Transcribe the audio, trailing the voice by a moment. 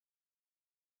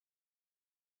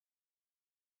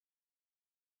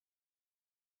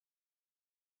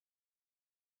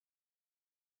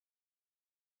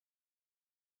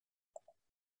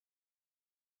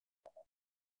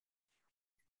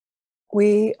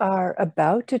We are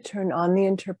about to turn on the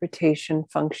interpretation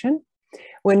function.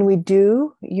 When we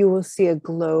do, you will see a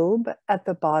globe at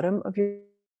the bottom of your.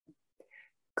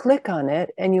 Click on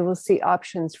it and you will see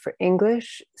options for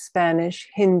English, Spanish,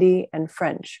 Hindi, and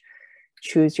French.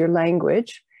 Choose your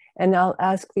language, and I'll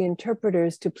ask the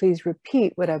interpreters to please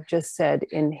repeat what I've just said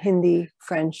in Hindi,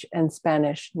 French, and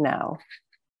Spanish now.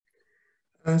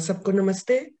 सबको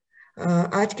नमस्ते।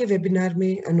 आज के webinar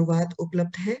में अनुवाद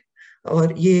उपलब्ध है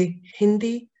और ये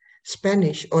हिंदी,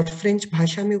 स्पेनिश और फ्रेंच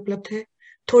भाषा में उपलब्ध है।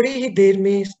 थोड़ी ही देर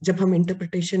में जब हम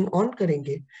इंटरप्रिटेशन ऑन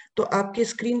करेंगे तो आपके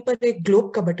स्क्रीन पर एक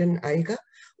ग्लोब का बटन आएगा,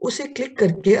 उसे क्लिक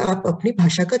करके आप अपनी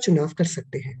भाषा का चुनाव कर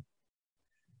सकते हैं।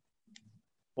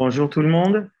 Bonjour tout le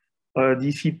monde.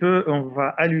 D'ici peu, on va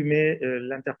allumer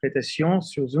l'interprétation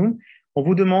sur Zoom. On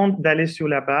vous demande d'aller sur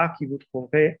la barre qui vous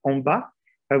trouverez en bas.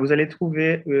 Vous allez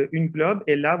trouver une globe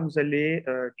et là, vous allez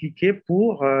cliquer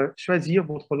pour choisir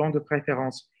votre langue de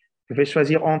préférence. Vous pouvez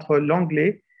choisir entre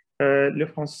l'anglais, le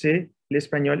français,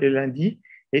 l'espagnol et l'hindi.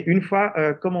 Et une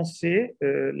fois commencé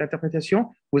l'interprétation,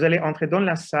 vous allez entrer dans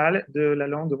la salle de la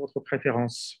langue de votre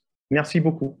préférence. Merci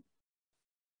beaucoup.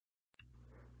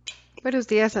 Buenos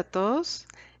días a todos.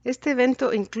 Este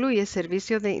evento incluye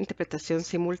servicio de interpretación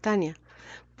simultánea.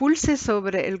 Pulse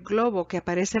sobre el globo que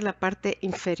aparece en la parte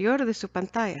inferior de su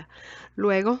pantalla.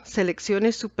 Luego,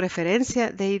 seleccione su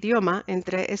preferencia de idioma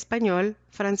entre español,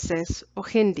 francés o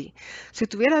hindi. Si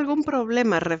tuviera algún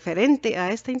problema referente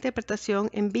a esta interpretación,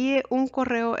 envíe un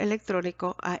correo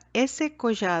electrónico a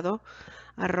sjws@ajws.org,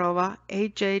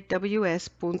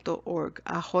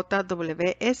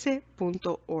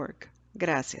 ajws.org.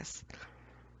 Gracias.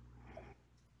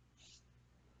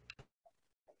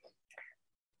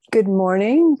 Good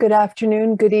morning, good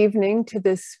afternoon, good evening to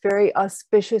this very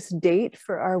auspicious date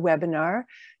for our webinar,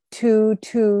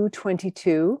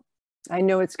 2/2/22. I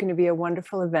know it's going to be a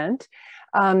wonderful event.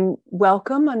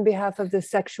 Welcome on behalf of the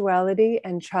Sexuality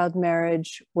and Child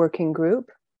Marriage Working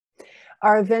Group.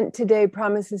 Our event today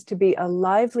promises to be a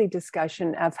lively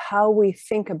discussion of how we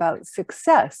think about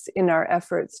success in our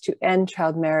efforts to end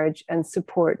child marriage and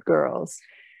support girls.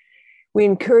 We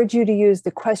encourage you to use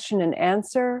the question and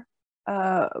answer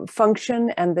function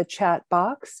and the chat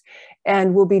box,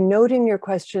 and we'll be noting your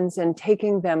questions and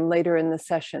taking them later in the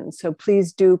session. So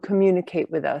please do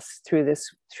communicate with us through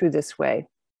this way.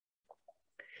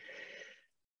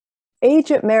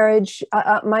 Age at marriage.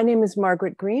 My name is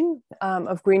Margaret Greene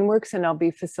of GreeneWorks, and I'll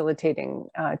be facilitating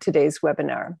today's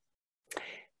webinar.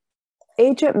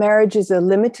 Age at marriage is a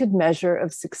limited measure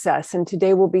of success, and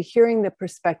today we'll be hearing the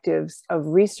perspectives of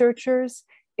researchers,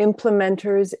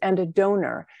 implementers, and a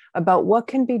donor about what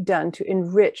can be done to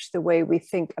enrich the way we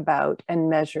think about and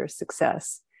measure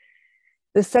success.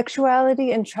 The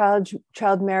Sexuality and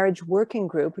Child Marriage Working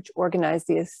Group, which organized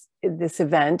this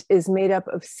event, is made up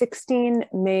of 16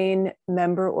 main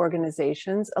member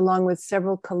organizations, along with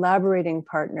several collaborating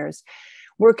partners,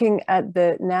 working at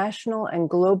the national and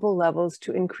global levels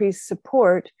to increase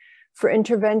support for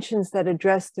interventions that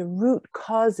address the root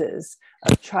causes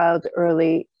of child,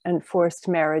 early, and forced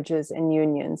marriages and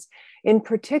unions. In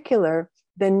particular,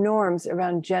 the norms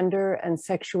around gender and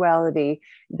sexuality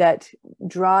that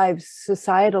drive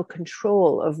societal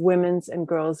control of women's and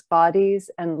girls' bodies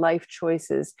and life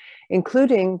choices,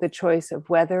 including the choice of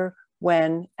whether,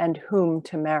 when, and whom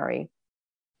to marry.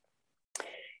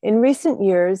 In recent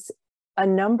years, a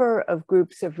number of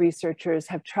groups of researchers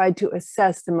have tried to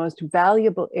assess the most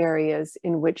valuable areas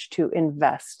in which to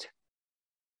invest.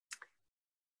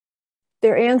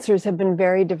 Their answers have been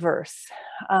very diverse.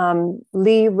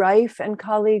 Lee Rife and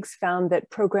colleagues found that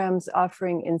programs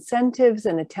offering incentives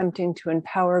and attempting to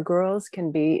empower girls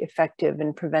can be effective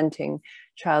in preventing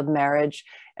child marriage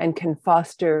and can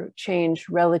foster change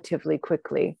relatively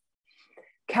quickly.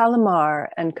 Calamar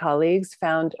and colleagues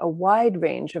found a wide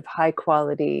range of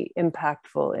high-quality,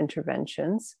 impactful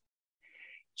interventions.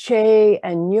 Che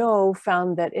and Yo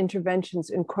found that interventions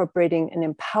incorporating an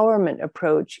empowerment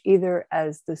approach, either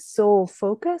as the sole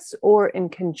focus or in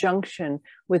conjunction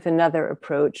with another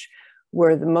approach,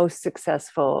 were the most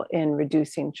successful in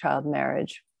reducing child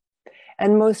marriage.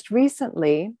 And most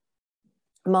recently,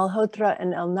 Malhotra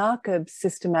and El-Naqib's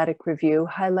systematic review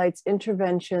highlights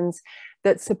interventions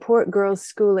that support girls'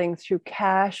 schooling through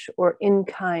cash or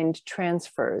in-kind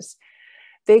transfers.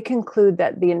 They conclude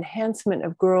that the enhancement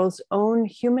of girls' own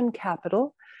human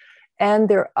capital and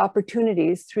their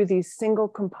opportunities through these single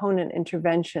component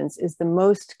interventions is the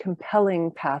most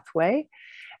compelling pathway,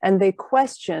 and they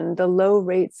question the low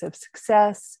rates of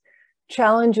success,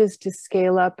 challenges to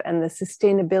scale up, and the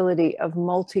sustainability of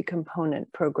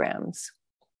multi-component programs.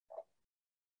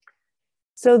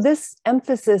 So this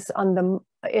emphasis on the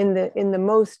in the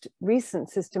most recent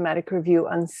systematic review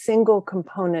on single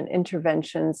component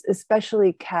interventions,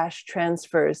 especially cash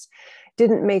transfers,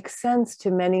 didn't make sense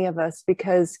to many of us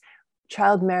because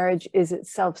child marriage is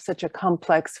itself such a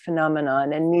complex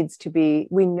phenomenon and needs to be,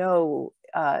 we know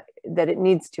that it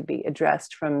needs to be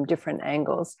addressed from different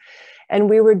angles. And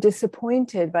we were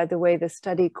disappointed by the way the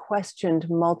study questioned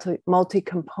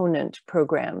multi-component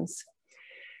programs.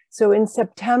 So in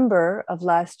September of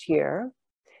last year,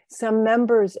 some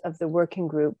members of the working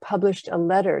group published a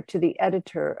letter to the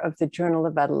editor of the Journal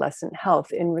of Adolescent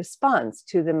Health in response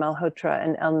to the Malhotra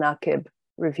and El Naqib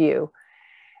review.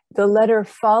 The letter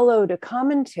followed a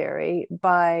commentary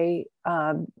by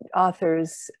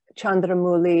authors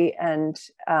Chandramouli and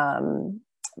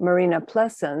Marina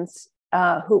Pleasance,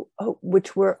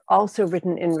 which were also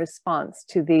written in response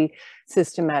to the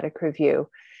systematic review.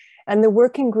 And the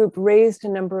working group raised a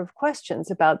number of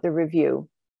questions about the review.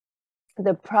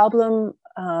 The problem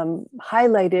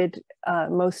highlighted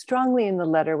most strongly in the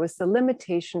letter was the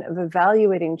limitation of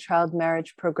evaluating child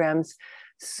marriage programs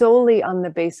solely on the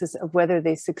basis of whether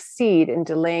they succeed in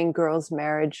delaying girls'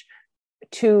 marriage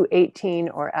to 18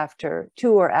 or after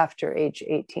age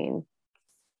 18.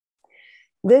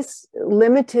 This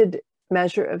limited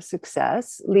measure of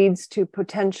success leads to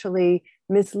potentially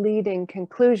misleading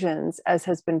conclusions, as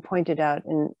has been pointed out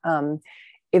in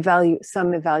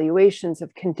some evaluations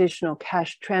of conditional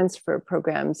cash transfer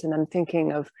programs. And I'm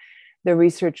thinking of the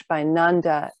research by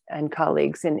Nanda and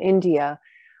colleagues in India,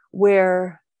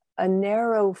 where a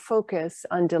narrow focus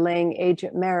on delaying age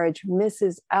at marriage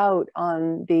misses out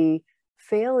on the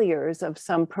failures of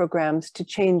some programs to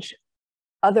change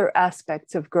other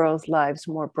aspects of girls' lives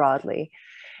more broadly.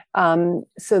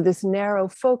 So this narrow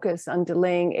focus on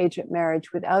delaying age at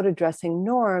marriage without addressing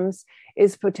norms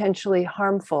is potentially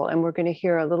harmful. And we're going to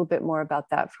hear a little bit more about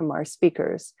that from our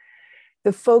speakers.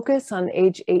 The focus on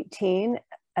age 18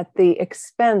 at the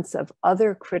expense of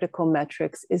other critical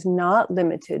metrics is not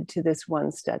limited to this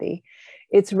one study.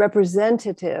 It's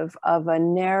representative of a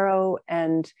narrow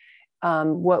and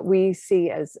what we see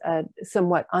as a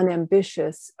somewhat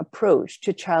unambitious approach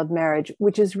to child marriage,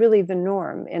 which is really the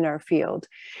norm in our field.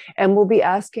 And we'll be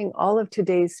asking all of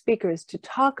today's speakers to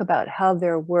talk about how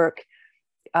their work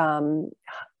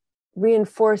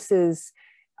reinforces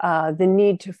the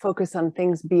need to focus on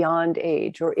things beyond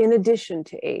age or in addition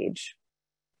to age.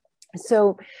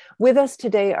 So with us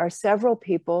today are several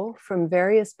people from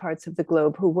various parts of the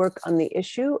globe who work on the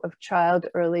issue of child,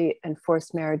 early, and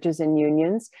forced marriages and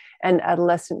unions and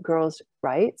adolescent girls'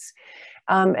 rights.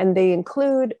 And they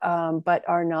include, but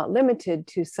are not limited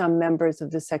to, some members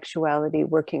of the Sexuality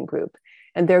Working Group.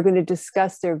 And they're going to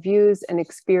discuss their views and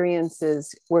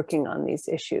experiences working on these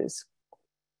issues.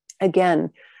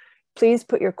 Again, please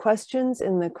put your questions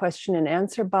in the question and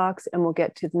answer box, and we'll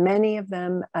get to as many of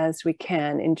them as we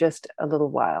can in just a little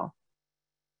while.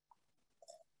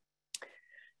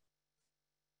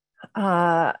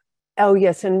 Oh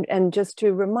yes, and just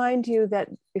to remind you that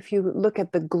if you look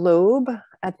at the globe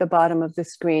at the bottom of the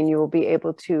screen, you will be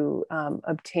able to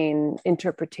obtain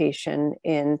interpretation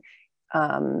in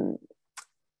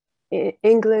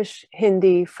English,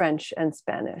 Hindi, French, and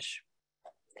Spanish.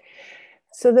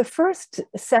 So the first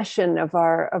session of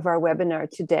our webinar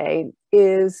today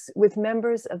is with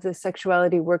members of the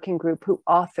Sexuality Working Group who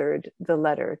authored the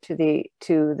letter to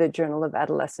the Journal of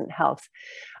Adolescent Health.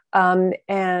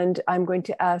 And I'm going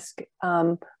to ask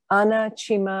Anna,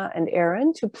 Chima, and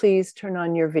Erin to please turn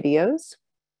on your videos.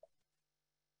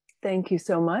 Thank you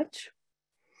so much.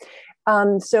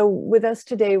 So with us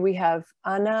today, we have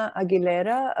Anna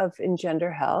Aguilera of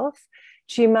EngenderHealth,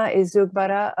 Chima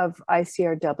Izugbara of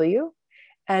ICRW,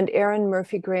 and Erin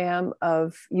Murphy-Graham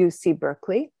of UC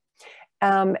Berkeley.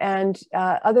 And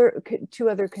two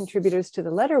other contributors to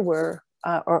the letter were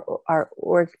our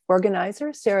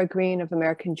organizer, Sarah Greene of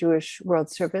American Jewish World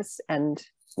Service, and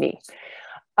me.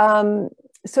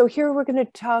 So here we're going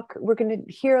to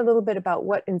hear a little bit about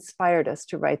what inspired us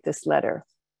to write this letter.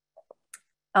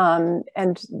 And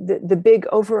the big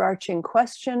overarching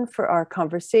question for our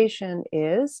conversation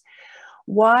is,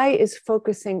 why is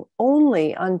focusing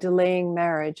only on delaying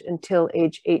marriage until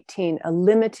age 18 a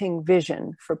limiting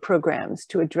vision for programs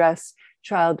to address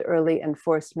child, early, and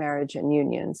forced marriage and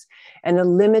unions, and a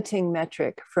limiting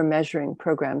metric for measuring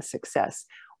program success?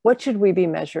 What should we be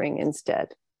measuring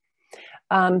instead?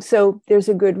 So there's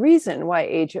a good reason why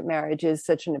age at marriage is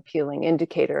such an appealing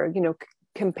indicator. You know,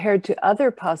 compared to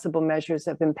other possible measures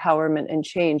of empowerment and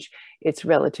change, it's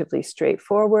relatively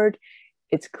straightforward.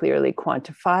 It's clearly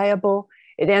quantifiable.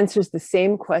 It answers the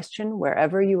same question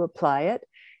wherever you apply it.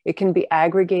 It can be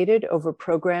aggregated over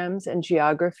programs and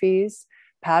geographies.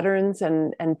 patterns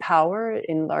and power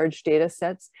in large data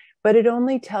sets, but it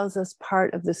only tells us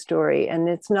part of the story, and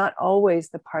it's not always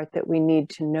the part that we need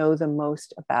to know the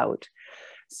most about.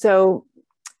 So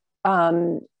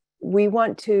we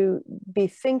want to be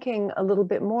thinking a little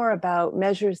bit more about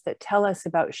measures that tell us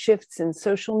about shifts in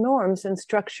social norms and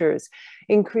structures,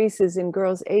 increases in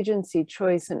girls' agency,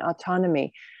 choice, and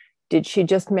autonomy. Did she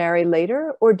just marry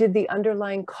later, or did the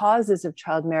underlying causes of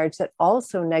child marriage that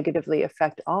also negatively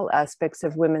affect all aspects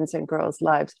of women's and girls'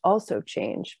 lives also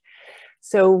change?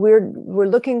 So we're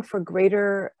looking for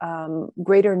greater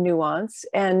nuance,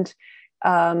 and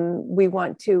we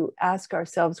want to ask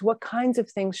ourselves what kinds of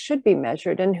things should be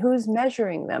measured and who's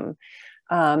measuring them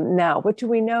now. What do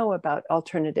we know about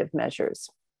alternative measures?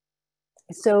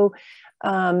 So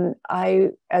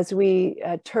as we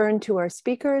turn to our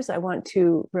speakers, I want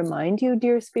to remind you,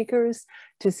 dear speakers,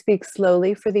 to speak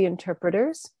slowly for the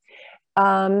interpreters.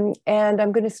 And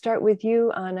I'm going to start with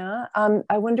you, Anna.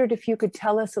 I wondered if you could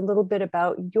tell us a little bit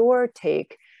about your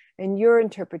take and your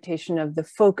interpretation of the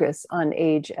focus on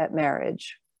age at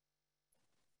marriage.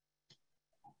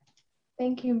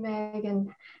 Thank you, Meg,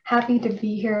 and happy to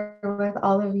be here with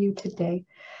all of you today.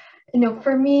 You know,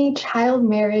 for me, child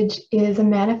marriage is a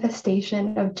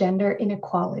manifestation of gender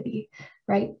inequality,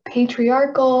 right?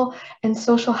 Patriarchal and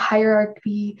social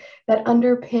hierarchy that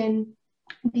underpin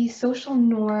these social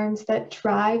norms that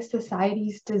drive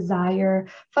society's desire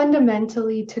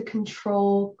fundamentally to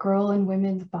control girl and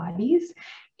women's bodies.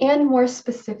 And more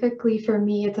specifically for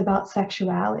me, it's about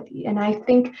sexuality. And I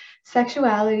think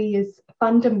sexuality is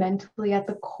fundamentally at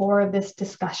the core of this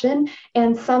discussion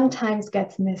and sometimes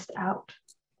gets missed out.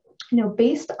 You know,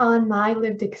 based on my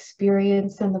lived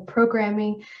experience and the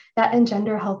programming that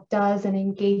EngenderHealth does and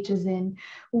engages in,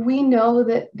 we know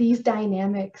that these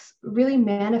dynamics really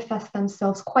manifest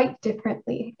themselves quite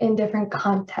differently in different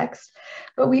contexts.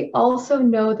 But we also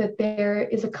know that there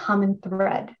is a common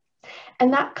thread.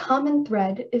 And that common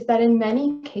thread is that in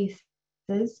many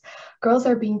cases, girls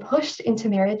are being pushed into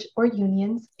marriage or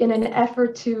unions in an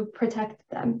effort to protect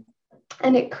them.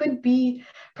 And it could be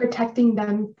protecting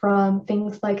them from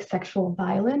things like sexual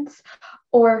violence,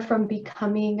 or from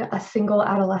becoming a single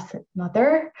adolescent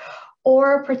mother,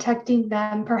 or protecting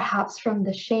them perhaps from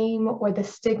the shame or the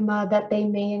stigma that they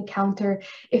may encounter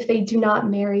if they do not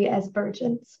marry as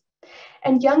virgins.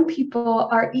 And young people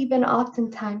are even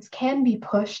oftentimes can be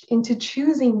pushed into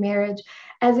choosing marriage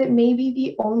as it may be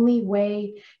the only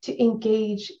way to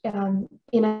engage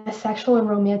in a sexual and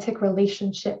romantic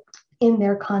relationship in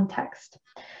their context.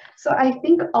 So I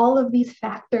think all of these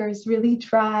factors really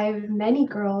drive many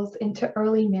girls into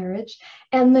early marriage,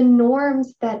 and the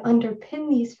norms that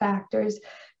underpin these factors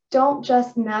don't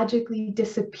just magically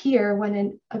disappear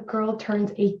when a girl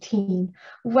turns 18,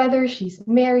 whether she's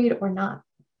married or not.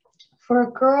 For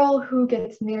a girl who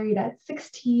gets married at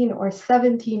 16 or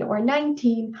 17 or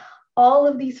 19, all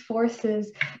of these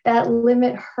forces that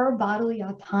limit her bodily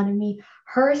autonomy,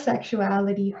 her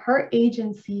sexuality, her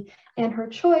agency, and her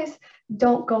choice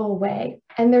don't go away.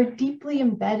 And they're deeply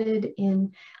embedded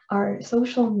in our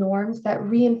social norms that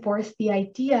reinforce the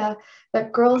idea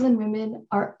that girls and women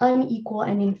are unequal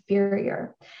and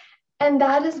inferior. And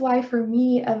that is why, for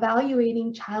me,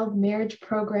 evaluating child marriage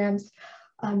programs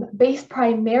based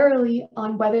primarily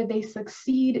on whether they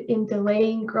succeed in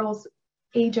delaying girls'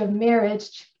 age of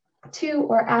marriage to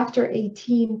or after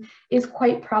 18 is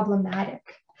quite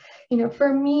problematic. You know,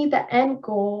 for me, the end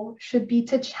goal should be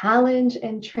to challenge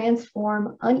and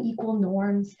transform unequal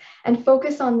norms and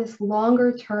focus on this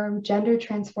longer term gender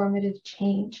transformative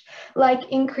change, like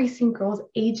increasing girls'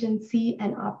 agency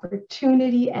and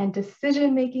opportunity and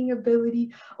decision-making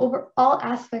ability over all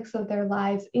aspects of their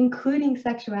lives, including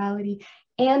sexuality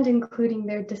and including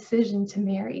their decision to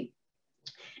marry.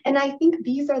 And I think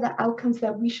these are the outcomes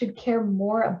that we should care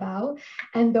more about,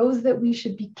 and those that we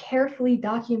should be carefully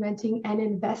documenting and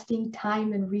investing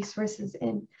time and resources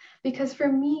in. Because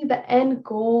for me, the end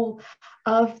goal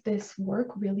of this work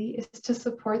really is to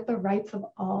support the rights of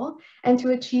all and to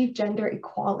achieve gender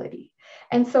equality.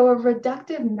 And so a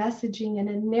reductive messaging and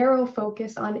a narrow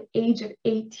focus on age of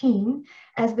 18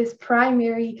 as this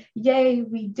primary, yay,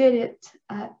 we did it,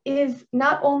 is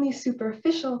not only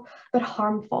superficial, but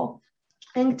harmful.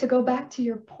 And to go back to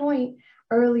your point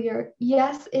earlier,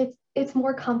 yes, it's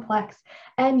more complex.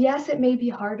 And yes, it may be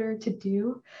harder to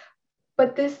do,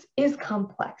 but this is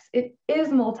complex. It is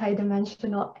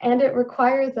multidimensional, and it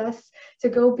requires us to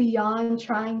go beyond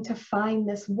trying to find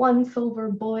this one silver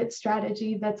bullet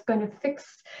strategy that's going to fix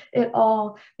it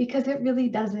all, because it really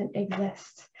doesn't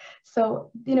exist.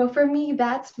 So, you know, for me,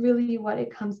 that's really what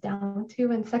it comes down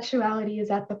to, and sexuality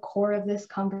is at the core of this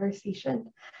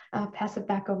conversation. pass it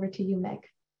back over to you, Meg.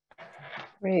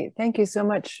 Great. Thank you so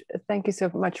much. Thank you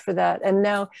so much for that. And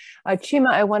now,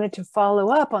 Chima, I wanted to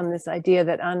follow up on this idea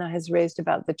that Anna has raised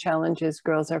about the challenges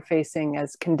girls are facing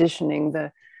as conditioning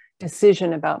the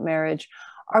decision about marriage.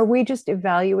 Are we just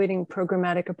evaluating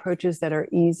programmatic approaches that are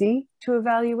easy to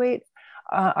evaluate?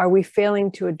 Are we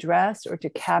failing to address or to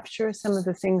capture some of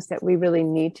the things that we really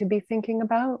need to be thinking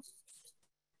about?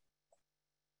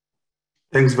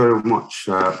 Thanks very much,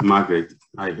 Margaret.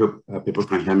 I hope people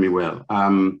can hear me well.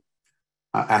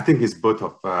 I think it's both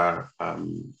of,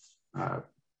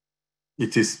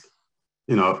 it is,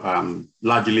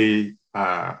 largely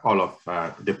all of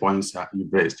the points you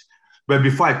raised. But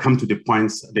before I come to the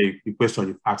points, the question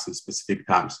you've asked in specific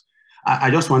terms,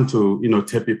 I just want to,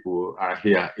 tell people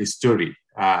here a story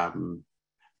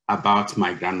about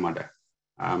my grandmother.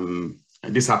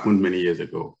 This happened many years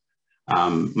ago.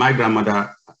 My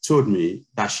grandmother told me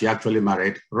that she actually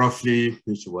married roughly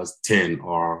when she was 10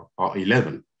 or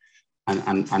 11.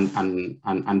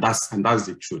 And that's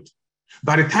the truth.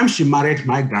 By the time she married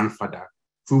my grandfather,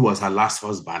 who was her last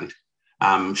husband,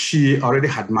 she already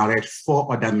had married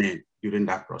 4 other men during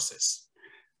that process.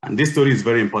 And this story is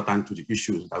very important to the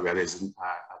issues that we are raising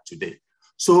today.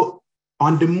 So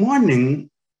on the morning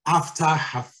after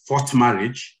her 4th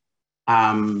marriage,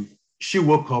 she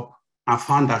woke up and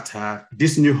found that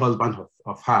this new husband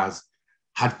of hers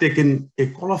had taken a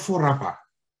colorful wrapper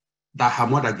that her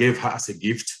mother gave her as a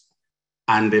gift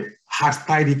and had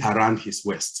tied it around his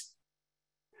waist.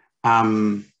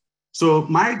 So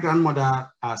my grandmother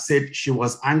said she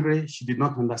was angry. She did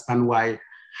not understand why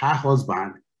her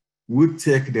husband would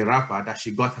take the wrapper that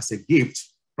she got as a gift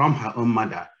from her own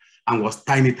mother and was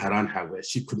tying it around her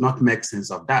waist. She could not make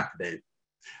sense of that then.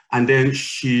 And then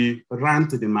she ran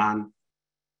to the man,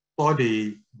 tore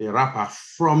the wrapper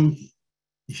from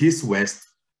his waist,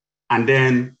 and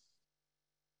then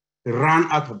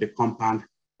ran out of the compound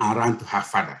and ran to her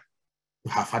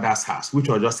father's house, which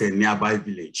was just a nearby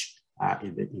village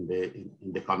in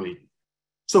the community.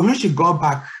 So when she got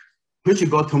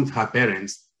home to her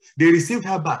parents, they received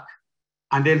her back.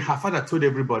 And then her father told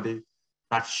everybody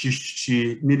that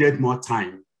she needed more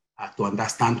time to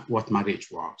understand what marriage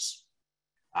was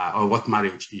or what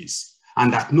marriage is,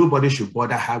 and that nobody should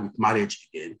bother her with marriage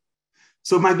again.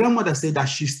 So my grandmother said that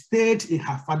she stayed in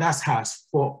her father's house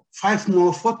for 5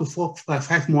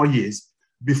 more years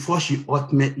before she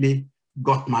ultimately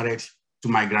got married to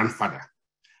my grandfather.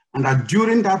 And that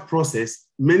during that process,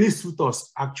 many suitors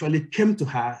actually came to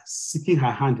her seeking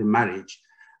her hand in marriage,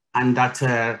 and that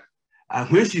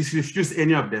when she refused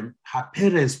any of them, her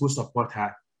parents would support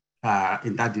her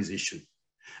in that decision.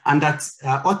 And that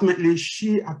ultimately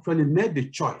she actually made the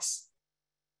choice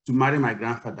to marry my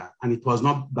grandfather, and it was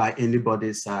not by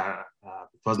anybody's,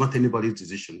 it was not anybody's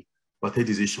decision, but a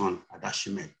decision that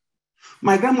she made.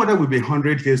 My grandmother would be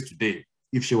 100 years today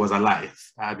if she was alive,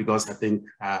 because I think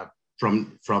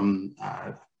from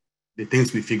the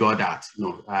things we figured out,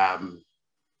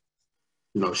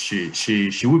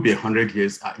 she would be 100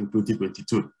 years in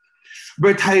 2022.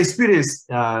 But her experience,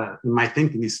 in my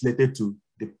thinking, is related to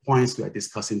the points we are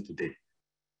discussing today.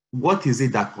 What is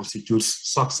it that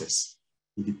constitutes success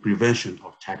in the prevention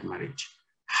of child marriage?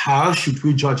 How should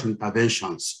we judge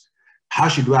interventions? How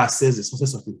should we assess the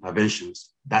success of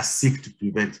interventions that seek to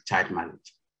prevent child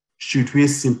marriage? Should we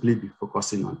simply be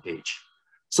focusing on age?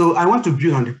 So I want to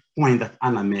build on the point that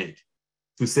Anna made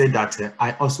to say that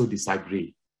I also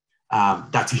disagree.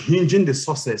 That hinging the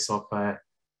success of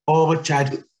all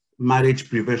child marriage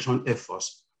prevention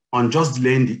efforts on just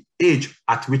delaying the age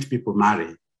at which people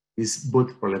marry is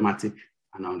both problematic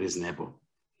and unreasonable.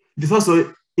 It is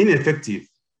also ineffective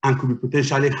and could be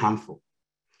potentially harmful.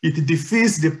 It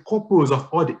defeats the purpose of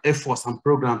all the efforts and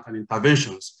programs and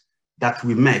interventions that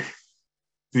we make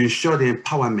to ensure the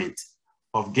empowerment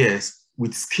of girls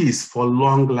with skills for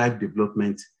long life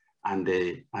development and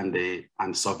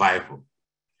survival.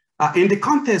 In the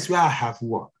context where I have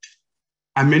worked,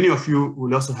 and many of you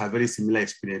will also have very similar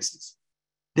experiences,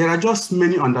 there are just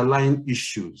many underlying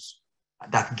issues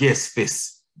that girls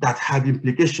face that have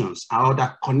implications or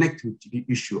that connect with the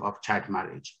issue of child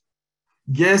marriage.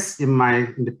 Girls in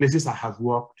the places I have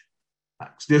worked,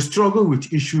 they struggle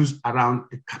with issues around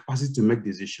the capacity to make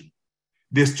decisions.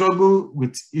 They struggle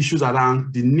with issues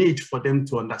around the need for them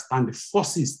to understand the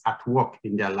forces at work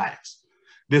in their lives.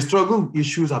 They struggle with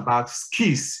issues about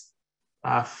skills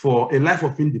for a life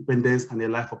of independence and a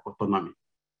life of autonomy.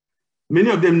 Many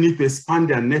of them need to expand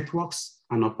their networks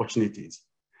and opportunities.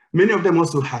 Many of them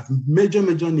also have major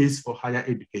needs for higher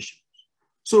education.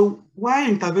 So while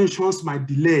interventions might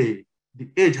delay the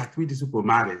age at which these people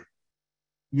marry,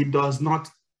 it does not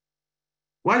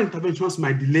while interventions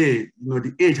might delay,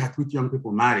 the age at which young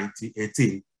people marry to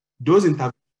 18, those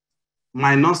interventions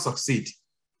might not succeed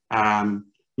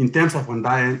in terms of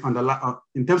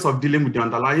dealing with the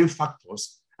underlying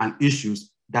factors and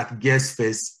issues that girls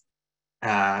face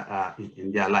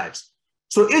in their lives.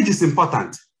 So age is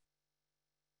important.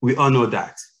 We all know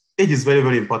that. Age is very,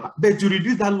 very important. But to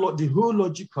reduce that, the whole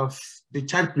logic of the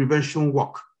child prevention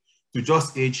work to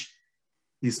just age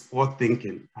is poor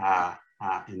thinking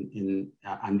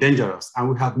and dangerous. And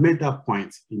we have made that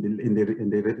point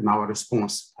in our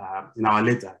response, in our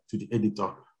letter to the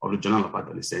editor of the Journal of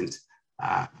Adolescent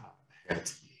Health.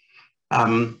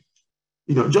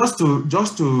 Just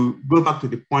to go back to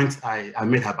the point I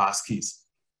made about skills,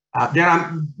 there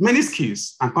are many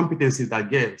skills and competencies that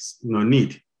girls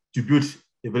need to build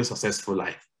a very successful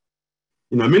life.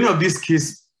 Many of these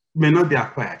skills may not be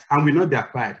acquired, and we know they're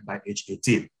acquired by age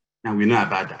 18, and we know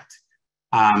about that.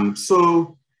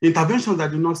 So interventions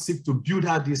that do not seek to build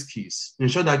out these skills,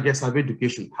 ensure that girls have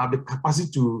education, have the capacity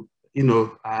to,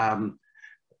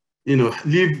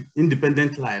 live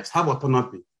independent lives, have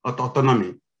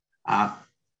autonomy,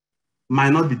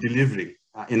 might not be delivering,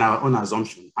 in our own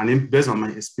assumption, and based on my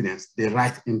experience, the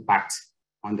right impact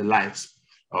on the lives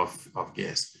of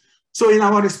girls. So in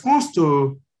our response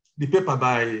to the paper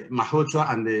by Malhotra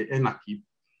and the NAKIP,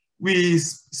 we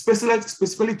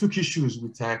specifically took issues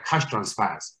with cash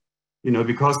transfers,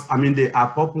 because they are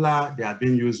popular, they are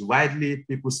being used widely,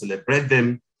 people celebrate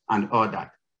them and all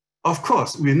that. Of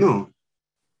course, we know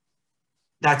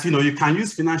that you can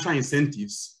use financial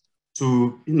incentives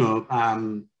to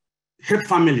help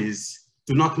families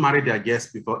to not marry their girls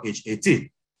before age 18,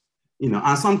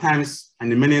 and sometimes,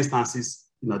 and in many instances,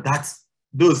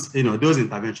 those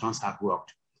interventions have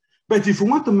worked. But if we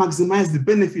want to maximize the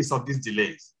benefits of these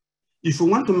delays, if we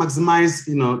want to maximize,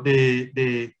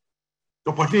 the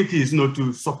opportunities,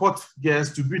 to support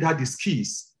girls to build out the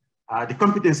skills, the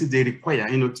competencies they require,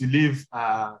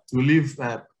 to live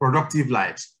productive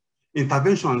lives,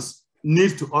 interventions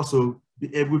need to also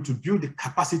be able to build the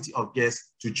capacity of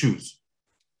girls to choose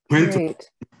when to,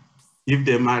 if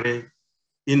they marry,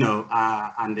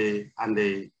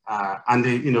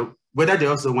 whether they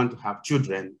also want to have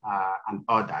children and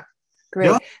all that.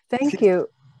 Great, thank you.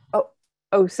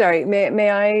 Oh, sorry. May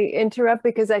I interrupt?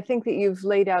 Because I think that you've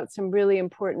laid out some really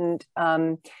important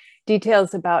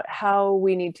details about how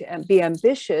we need to be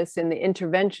ambitious in the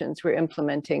interventions we're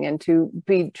implementing and to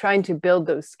be trying to build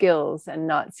those skills and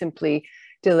not simply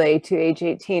delay to age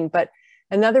 18. But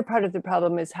another part of the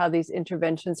problem is how these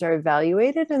interventions are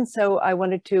evaluated. And so I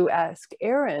wanted to ask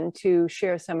Erin to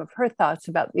share some of her thoughts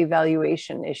about the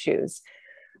evaluation issues.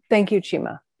 Thank you,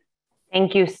 Chima.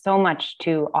 Thank you so much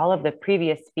to all of the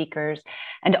previous speakers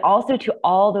and also to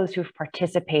all those who've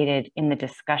participated in the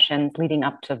discussions leading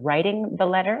up to writing the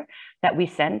letter that we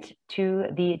sent to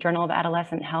the Journal of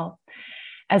Adolescent Health,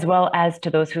 as well as to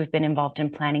those who've been involved in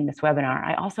planning this webinar.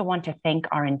 I also want to thank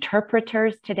our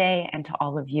interpreters today and to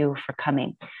all of you for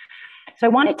coming. So I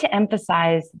wanted to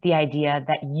emphasize the idea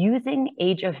that using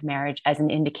age of marriage as an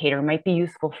indicator might be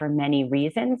useful for many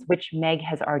reasons, which Meg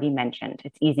has already mentioned.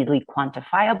 It's easily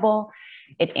quantifiable.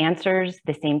 It answers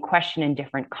the same question in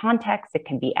different contexts. It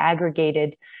can be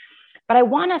aggregated. But I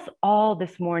want us all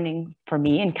this morning, for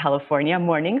me in California,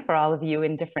 morning for all of you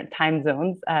in different time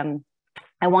zones,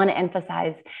 I want to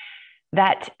emphasize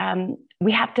that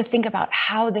we have to think about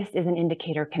how this is an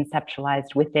indicator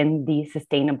conceptualized within the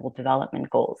Sustainable Development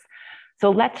Goals. So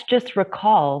let's just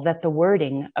recall that the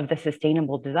wording of the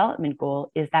Sustainable Development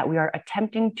Goal is that we are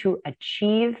attempting to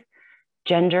achieve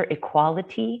gender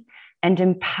equality and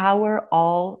empower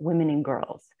all women and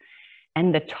girls.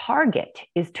 And the target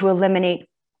is to eliminate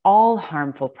all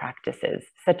harmful practices,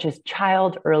 such as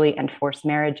child, early, and forced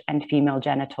marriage and female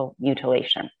genital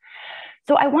mutilation.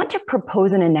 So I want to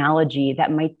propose an analogy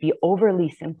that might be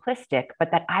overly simplistic,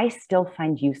 but that I still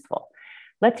find useful.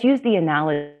 Let's use the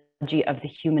analogy of the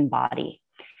human body.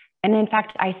 And in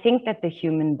fact, I think that the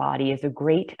human body is a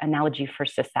great analogy for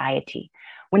society.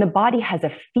 When a body has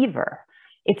a fever,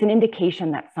 it's an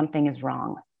indication that something is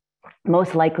wrong.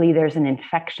 Most likely there's an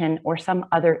infection or some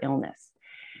other illness.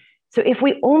 So if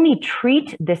we only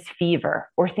treat this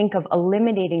fever or think of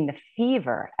eliminating the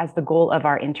fever as the goal of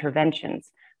our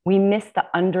interventions, we miss the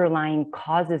underlying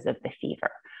causes of the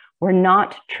fever. We're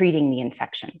not treating the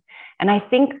infection. And I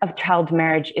think of child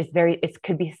marriage it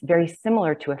could be very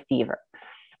similar to a fever.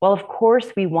 Well, of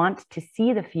course, we want to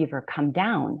see the fever come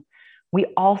down. We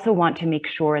also want to make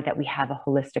sure that we have a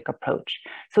holistic approach.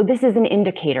 So this is an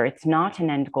indicator, it's not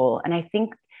an end goal. And I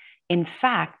think in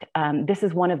fact, this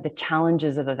is one of the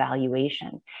challenges of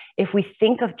evaluation. If we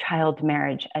think of child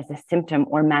marriage as a symptom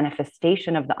or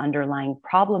manifestation of the underlying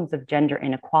problems of gender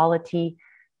inequality,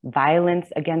 violence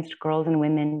against girls and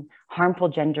women, harmful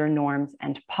gender norms,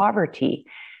 and poverty,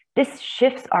 this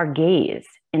shifts our gaze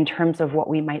in terms of what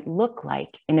we might look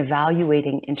like in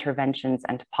evaluating interventions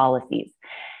and policies.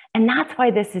 And that's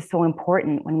why this is so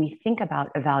important when we think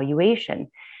about evaluation,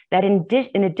 that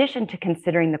in addition to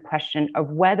considering the question of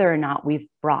whether or not we've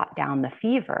brought down the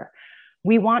fever,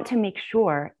 we want to make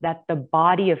sure that the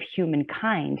body of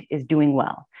humankind is doing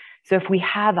well. So if we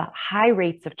have high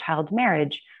rates of child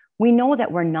marriage, we know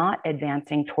that we're not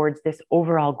advancing towards this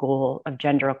overall goal of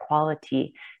gender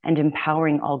equality and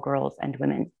empowering all girls and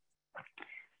women.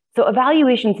 So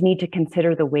evaluations need to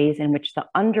consider the ways in which the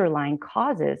underlying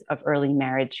causes of early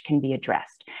marriage can be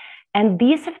addressed. And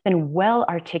these have been well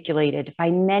articulated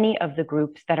by many of the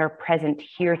groups that are present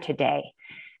here today.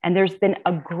 And there's been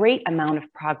a great amount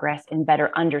of progress in better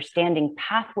understanding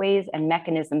pathways and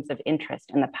mechanisms of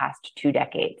interest in the past 2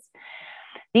 decades.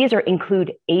 These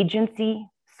include agency,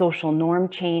 social norm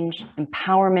change,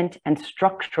 empowerment, and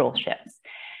structural shifts.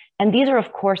 And these are,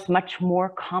 of course, much more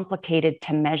complicated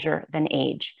to measure than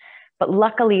age. But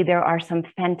luckily, there are some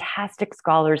fantastic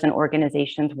scholars and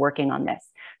organizations working on this.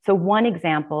 So one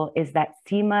example is that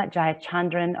Seema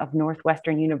Jayachandran of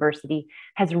Northwestern University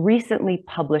has recently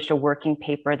published a working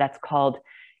paper that's called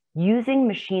Using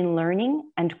Machine Learning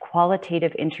and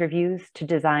Qualitative Interviews to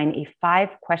Design a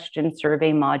 5-Question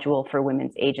Survey Module for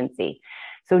Women's Agency.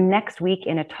 So next week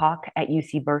in a talk at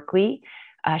UC Berkeley,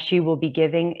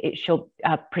 she'll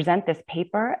present this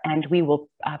paper, and we will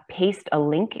paste a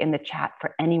link in the chat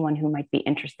for anyone who might be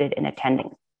interested in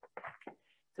attending.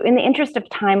 So in the interest of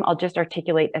time, I'll just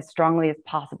articulate as strongly as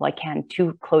possible I can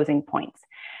 2 closing points.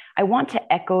 I want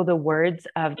to echo the words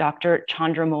of Dr.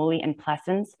 Chandramouli and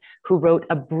Plessens, who wrote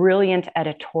a brilliant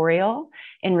editorial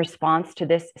in response to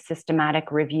this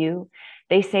systematic review.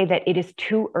 They say that it is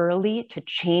too early to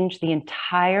change the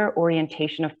entire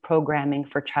orientation of programming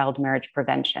for child marriage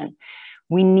prevention.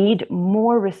 We need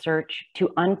more research to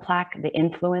unpack the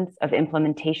influence of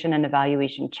implementation and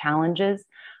evaluation challenges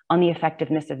on the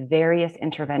effectiveness of various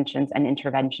interventions and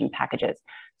intervention packages.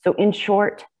 So in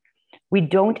short, we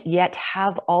don't yet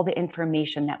have all the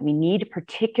information that we need,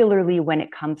 particularly when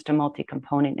it comes to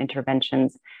multi-component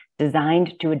interventions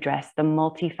designed to address the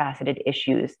multifaceted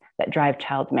issues that drive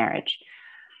child marriage.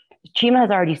 Chima has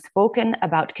already spoken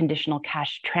about conditional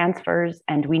cash transfers,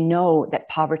 and we know that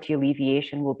poverty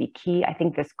alleviation will be key. I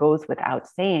think this goes without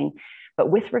saying, but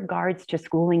with regards to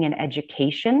schooling and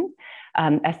education,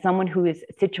 as someone who is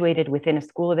situated within a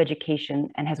school of education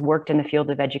and has worked in the field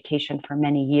of education for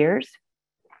many years,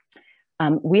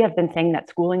 we have been saying that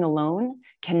schooling alone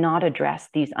cannot address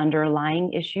these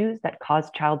underlying issues that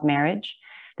cause child marriage.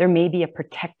 There may be a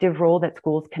protective role that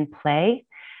schools can play.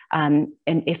 And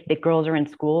if the girls are in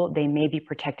school, they may be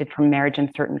protected from marriage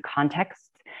in certain contexts.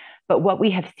 But what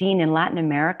we have seen in Latin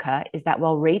America is that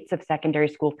while rates of secondary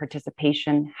school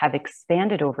participation have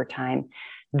expanded over time,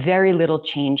 very little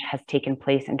change has taken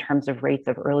place in terms of rates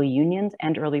of early unions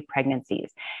and early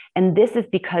pregnancies. And this is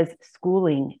because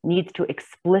schooling needs to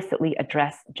explicitly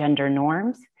address gender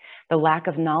norms, the lack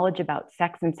of knowledge about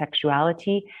sex and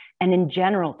sexuality, and in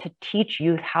general, to teach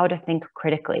youth how to think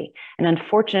critically. And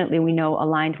unfortunately, we know,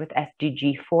 aligned with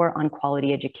SDG 4 on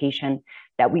quality education,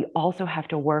 that we also have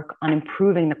to work on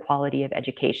improving the quality of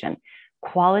education.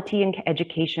 Quality in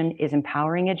education is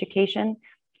empowering education.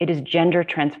 It is gender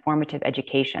transformative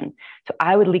education. So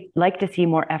I would like to see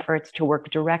more efforts to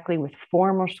work directly with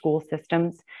former school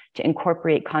systems to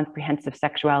incorporate comprehensive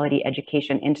sexuality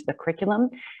education into the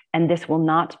curriculum, and this will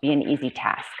not be an easy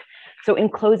task. So in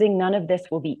closing, none of this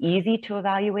will be easy to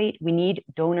evaluate. We need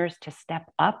donors to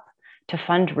step up to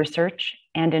fund research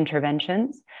and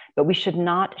interventions, but we should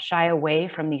not shy away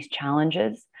from these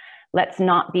challenges. Let's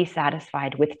not be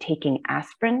satisfied with taking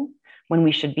aspirin when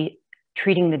we should be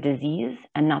treating the disease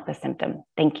and not the symptom.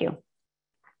 Thank you.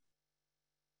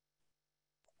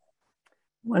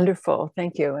 Wonderful,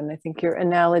 thank you. And I think your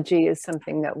analogy is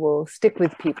something that will stick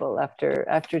with people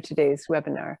after today's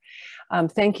webinar.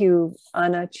 Thank you,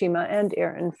 Anna, Chima, and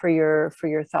Erin for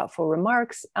your thoughtful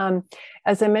remarks.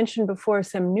 As I mentioned before,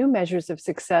 some new measures of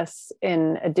success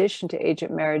in addition to age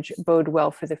at marriage bode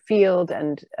well for the field,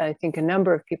 and I think a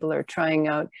number of people are trying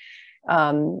out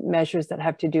measures that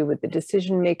have to do with the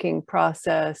decision-making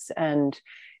process and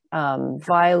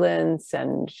violence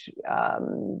and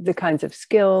the kinds of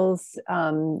skills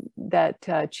that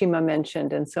Chima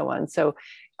mentioned and so on. So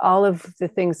all of the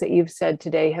things that you've said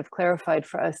today have clarified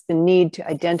for us the need to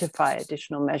identify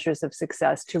additional measures of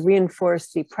success to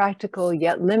reinforce the practical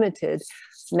yet limited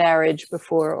marriage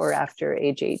before or after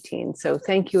age 18. So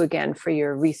thank you again for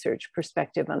your research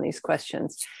perspective on these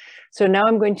questions. So now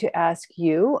I'm going to ask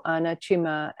you, Anna,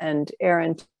 Chima, and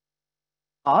Erin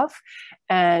off,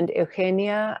 and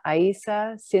Eugenia,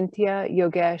 Aissa, Cinthya,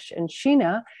 Yogesh, and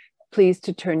Sheena, please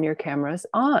to turn your cameras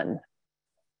on.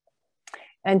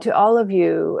 And to all of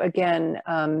you, again,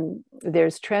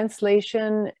 there's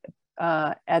translation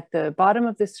at the bottom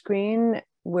of the screen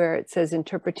where it says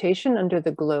interpretation under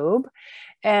the globe.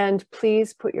 And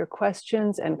please put your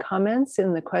questions and comments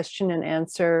in the question and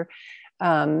answer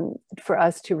for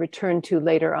us to return to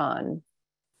later on.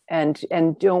 And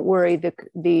don't worry,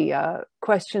 the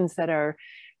questions that are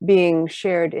being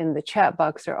shared in the chat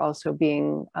box are also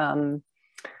being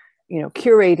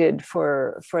curated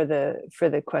for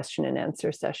the question and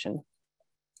answer session.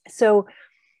 So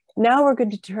now we're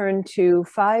going to turn to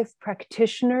 5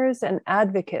 practitioners and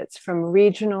advocates from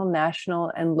regional,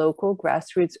 national, and local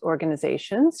grassroots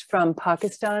organizations from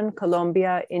Pakistan,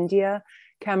 Colombia, India,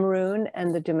 Cameroon,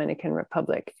 and the Dominican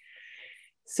Republic.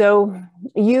 So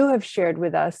you have shared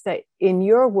with us that in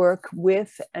your work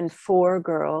with and for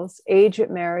girls, age at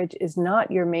marriage is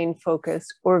not your main focus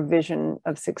or vision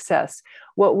of success.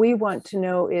 What we want to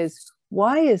know is,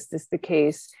 why is this the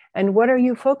case, and what are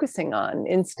you focusing on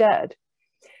instead?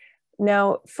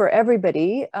 Now, for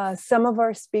everybody, some of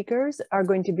our speakers are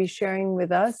going to be sharing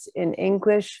with us in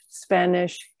English,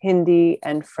 Spanish, Hindi,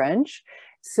 and French.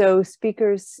 So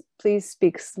speakers, please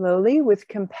speak slowly with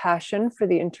compassion for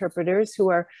the interpreters who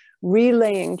are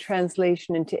relaying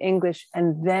translation into English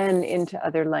and then into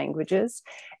other languages.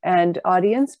 And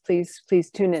audience, please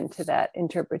tune into that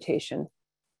interpretation.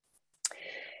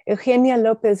 Eugenia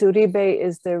Lopez Uribe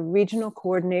is the regional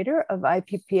coordinator of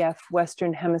IPPF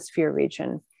Western Hemisphere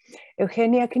region.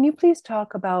 Eugenia, can you please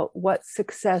talk about what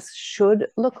success should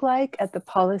look like at the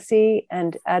policy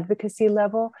and advocacy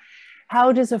level?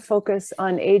 How does a focus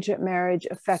on age at marriage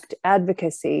affect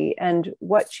advocacy, and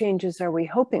what changes are we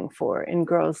hoping for in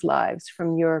girls' lives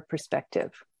from your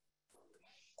perspective?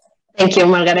 Thank you,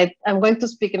 Margaret. I'm going to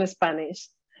speak in Spanish.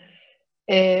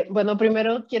 Bueno,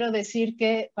 primero quiero decir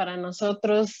que para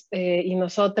nosotros y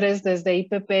nosotres desde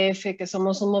IPPF, que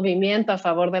somos un movimiento a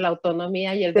favor de la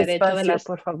autonomía y el derecho de las...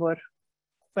 por favor.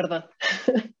 Perdón.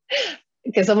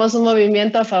 Que somos un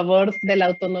movimiento a favor de la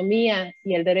autonomía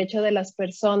y el derecho de las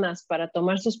personas para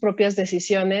tomar sus propias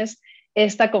decisiones,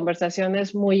 esta conversación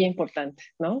es muy importante,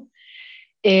 ¿no?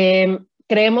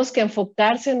 Creemos que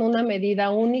enfocarse en una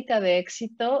medida única de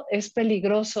éxito es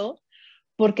peligroso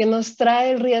porque nos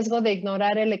trae el riesgo de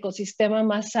ignorar el ecosistema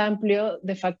más amplio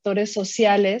de factores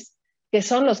sociales que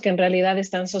son los que en realidad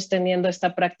están sosteniendo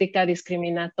esta práctica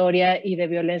discriminatoria y de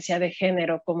violencia de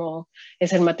género, como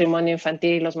es el matrimonio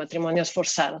infantil y los matrimonios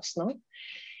forzados, ¿no?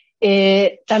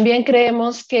 También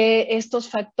creemos que estos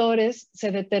factores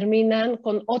se determinan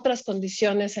con otras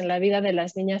condiciones en la vida de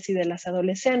las niñas y de las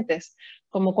adolescentes,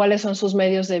 como cuáles son sus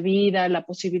medios de vida, la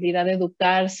posibilidad de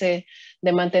educarse,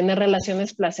 de mantener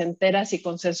relaciones placenteras y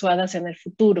consensuadas en el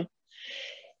futuro.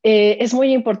 Es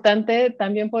muy importante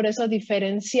también por eso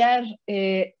diferenciar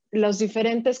los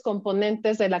diferentes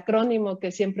componentes del acrónimo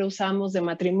que siempre usamos de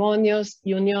matrimonios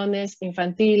y uniones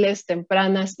infantiles,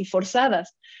 tempranas y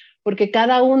forzadas, porque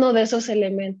cada uno de esos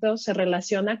elementos se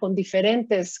relaciona con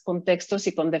diferentes contextos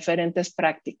y con diferentes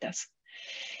prácticas.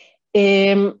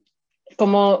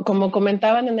 Como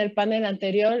comentaban en el panel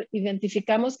anterior,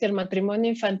 identificamos que el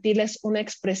matrimonio infantil es una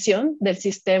expresión del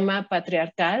sistema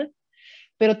patriarcal,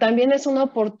 pero también es una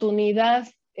oportunidad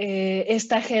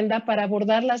esta agenda para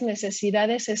abordar las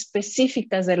necesidades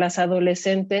específicas de las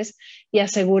adolescentes y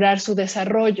asegurar su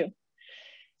desarrollo.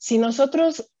 Si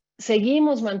nosotros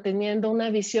seguimos manteniendo una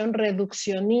visión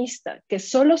reduccionista que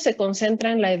solo se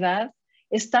concentra en la edad,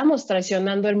 estamos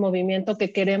traicionando el movimiento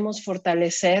que queremos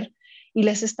fortalecer y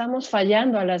les estamos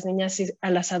fallando a las niñas y a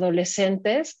las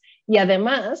adolescentes y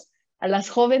además a las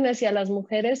jóvenes y a las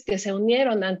mujeres que se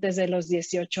unieron antes de los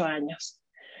 18 años.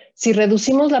 Si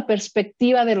reducimos la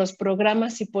perspectiva de los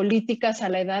programas y políticas a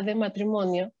la edad de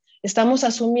matrimonio, estamos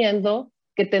asumiendo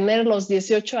que tener los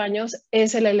 18 años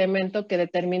es el elemento que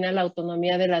determina la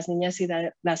autonomía de las niñas y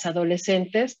de las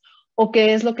adolescentes o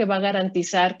que es lo que va a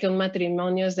garantizar que un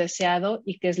matrimonio es deseado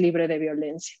y que es libre de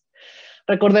violencia.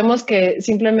 Recordemos que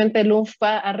simplemente el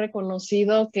UNFPA ha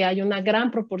reconocido que hay una gran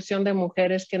proporción de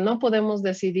mujeres que no podemos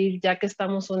decidir ya que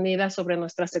estamos unidas sobre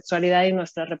nuestra sexualidad y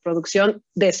nuestra reproducción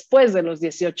después de los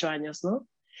 18 años, ¿no?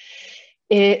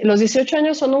 Los 18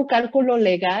 años son un cálculo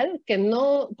legal que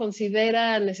no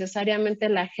considera necesariamente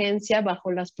la agencia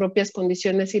bajo las propias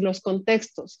condiciones y los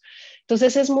contextos.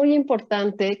 Entonces es muy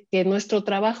importante que nuestro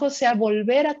trabajo sea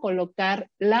volver a colocar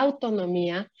la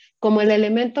autonomía como el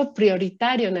elemento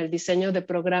prioritario en el diseño de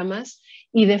programas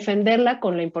y defenderla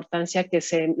con la importancia que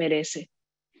se merece.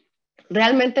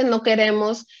 Realmente no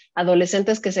queremos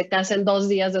adolescentes que se casen 2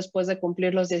 días después de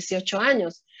cumplir los 18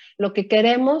 años. Lo que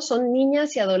queremos son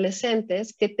niñas y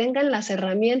adolescentes que tengan las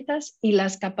herramientas y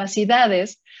las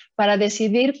capacidades para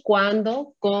decidir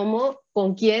cuándo, cómo,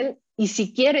 con quién y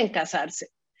si quieren casarse.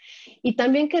 Y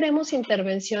también queremos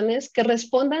intervenciones que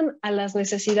respondan a las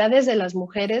necesidades de las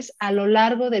mujeres a lo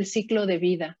largo del ciclo de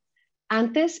vida,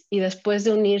 antes y después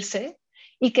de unirse,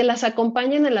 y que las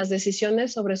acompañen en las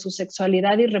decisiones sobre su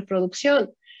sexualidad y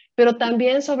reproducción, pero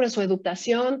también sobre su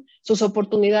educación, sus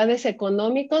oportunidades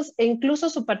económicas e incluso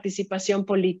su participación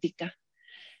política.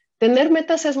 Tener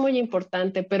metas es muy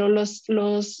importante, pero los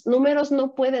números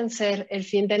no pueden ser el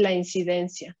fin de la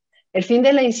incidencia. El fin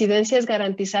de la incidencia es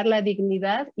garantizar la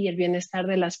dignidad y el bienestar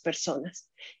de las personas.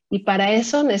 Y para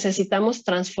eso necesitamos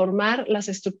transformar las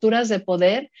estructuras de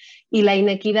poder y la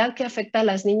inequidad que afecta a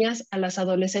las niñas, a las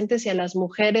adolescentes y a las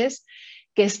mujeres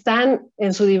que están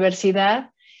en su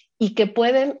diversidad y que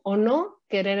pueden o no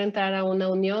querer entrar a una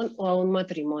unión o a un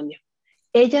matrimonio.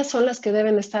 Ellas son las que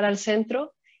deben estar al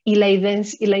centro y la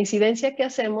incidencia que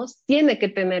hacemos tiene que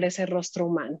tener ese rostro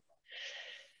humano.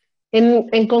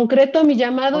 En concreto, mi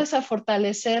llamado es a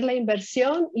fortalecer la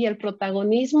inversión y el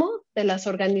protagonismo de las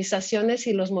organizaciones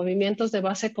y los movimientos de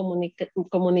base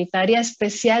comunitaria,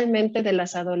 especialmente de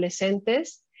las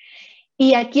adolescentes.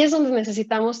 Y aquí es donde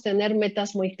necesitamos tener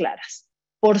metas muy claras.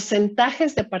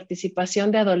 Porcentajes de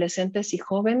participación de adolescentes y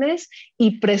jóvenes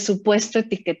y presupuesto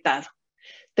etiquetado.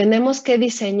 Tenemos que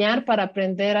diseñar para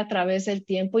aprender a través del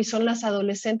tiempo y son las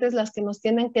adolescentes las que nos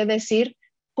tienen que decir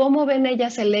cómo ven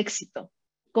ellas el éxito.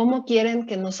 ¿Cómo quieren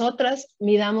que nosotras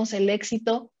midamos el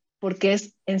éxito? Porque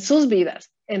es en sus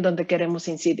vidas en donde queremos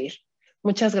incidir.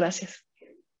 Muchas gracias.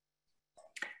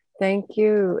 Thank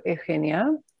you,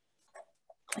 Eugenia.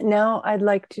 Now I'd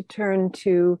like to turn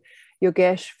to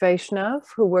Yogesh Vaishnav,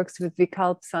 who works with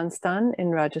Vikalp Sansthan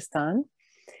in Rajasthan.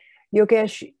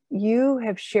 Yogesh, you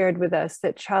have shared with us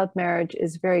that child marriage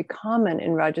is very common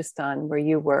in Rajasthan, where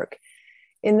you work.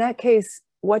 In that case,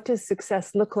 what does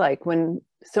success look like when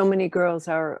so many girls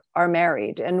are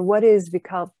married? And what is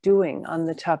Vikalp doing on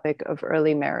the topic of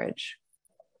early marriage?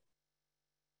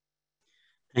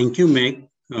 Thank you, Meg.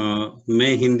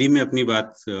 मैं हिंदी में अपनी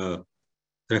बात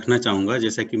रखना चाहूँगा.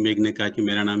 जैसा कि मेग ने कहा कि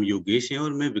मेरा नाम योगेश है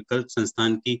और मैं विकल्प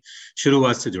संस्थान की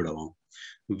शुरुआत से जुड़ा हुआ हूँ.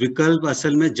 विकल्प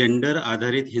असल में जेंडर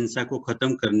आधारित हिंसा को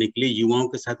खत्म करने के लिए युवाओं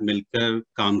के साथ मिलकर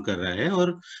काम कर रहा है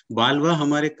और बाल विवाह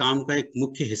हमारे काम का एक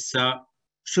मुख्य हिस्सा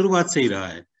शुरुआत से ही रहा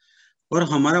है. और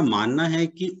हमारा मानना है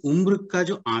कि उम्र का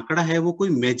जो आंकड़ा है वो कोई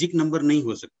मैजिक नंबर नहीं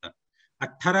हो सकता.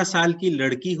 18 साल की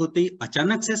लड़की होते ही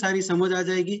अचानक से सारी समझ आ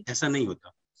जाएगी, ऐसा नहीं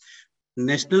होता.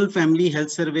 नेशनल फैमिली हेल्थ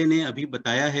सर्वे ने अभी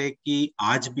बताया है कि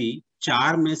आज भी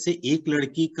 4 में से 1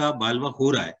 लड़की का बाल विवाह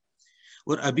हो रहा है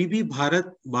और अभी भी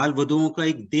भारत बाल वधुओं का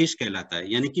एक देश कहलाता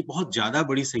है, यानी कि बहुत ज्यादा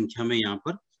बड़ी संख्या में यहाँ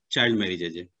पर चाइल्ड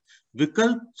मैरिजेज है.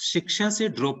 विकल्प शिक्षा से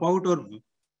ड्रॉप आउट और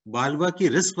बाल विवाह की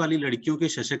रिस्क वाली लड़कियों के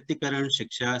सशक्तिकरण,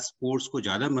 शिक्षा, स्पोर्ट्स को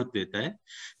ज्यादा महत्व देता है,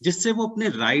 जिससे वो अपने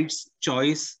राइट्स,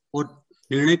 चॉइस और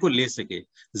निर्णय को ले सके.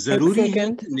 जरूरी है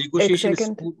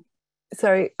negotiation.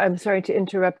 Sorry, I'm sorry to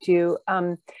interrupt you.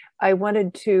 I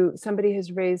wanted to, somebody has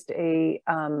raised a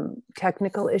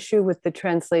technical issue with the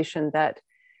translation that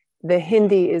the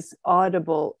Hindi is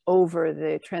audible over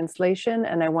the translation,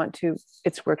 and I want to,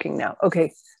 it's working now.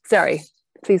 Okay, sorry,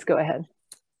 please go ahead.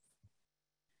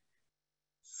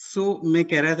 मैं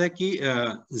कह रहा था कि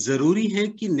जरूरी है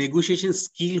कि negotiation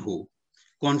skill हो,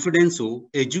 confidence हो,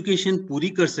 एजुकेशन पूरी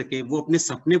कर सके, वो अपने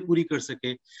सपने पूरी कर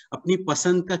सके, अपनी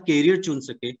पसंद का कैरियर चुन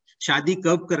सके, शादी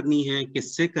कब करनी है,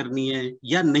 किससे करनी है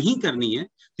या नहीं करनी है,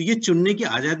 तो ये चुनने की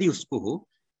आजादी उसको हो.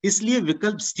 इसलिए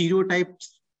विकल्प स्टीरियोटाइप,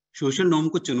 सोशल नॉर्म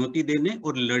को चुनौती देने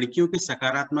और लड़कियों के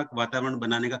सकारात्मक वातावरण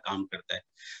बनाने का काम करता है.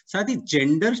 साथ ही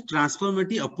जेंडर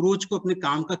ट्रांसफॉर्मेटिव अप्रोच को अपने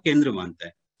काम का केंद्र मानता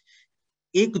है.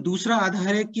 एक दूसरा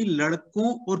आधार है कि लड़कों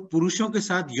और पुरुषों के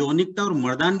साथ यौनिकता और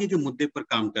मर्दानगी के मुद्दे पर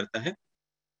काम करता है.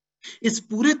 इस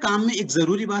पूरे काम में एक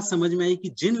जरूरी बात समझ में आई कि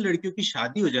जिन लड़कियों की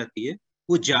शादी हो जाती है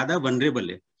वो ज्यादा वनरेबल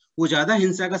है, वो ज्यादा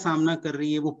हिंसा का सामना कर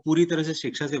रही है, वो पूरी तरह से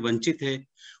शिक्षा से वंचित है,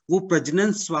 वो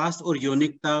प्रजनन, स्वास्थ्य और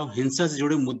यौनिकता, हिंसा से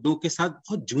जुड़े मुद्दों के साथ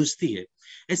बहुत जूझती है.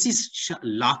 ऐसी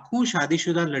लाखों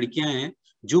शादीशुदा लड़कियां हैं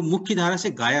जो मुख्य धारा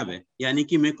से गायब है, यानी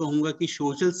कि मैं कहूंगा कि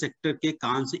सोशल सेक्टर के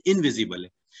काम से इनविजिबल है.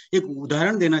 एक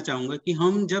उदाहरण देना चाहूंगा कि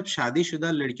हम जब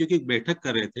शादीशुदा लड़कियों की एक बैठक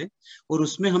कर रहे थे और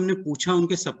उसमें हमने पूछा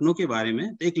उनके सपनों के बारे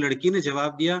में, तो एक लड़की ने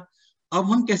जवाब दिया, अब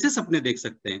हम कैसे सपने देख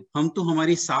सकते हैं, हम तो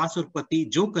हमारी सास और पति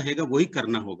जो कहेगा वही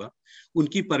करना होगा,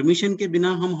 उनकी परमिशन के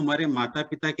बिना हम हमारे माता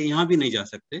पिता के यहाँ भी नहीं जा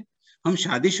सकते, हम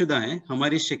शादीशुदा हैं,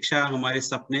 हमारी शिक्षा हमारे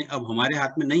सपने अब हमारे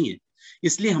हाथ में नहीं है,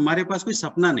 इसलिए हमारे पास कोई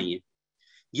सपना नहीं है।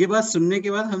 ये बात सुनने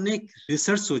के बाद हमने एक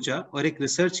रिसर्च सोचा और एक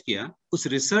रिसर्च किया। उस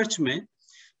रिसर्च में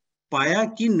पाया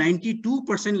कि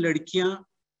 92% लड़कियां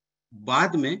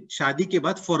बाद में शादी के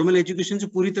बाद फॉर्मल एजुकेशन से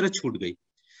पूरी तरह छूट गई।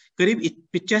 करीब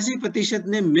 85%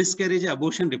 ने मिसकैरेज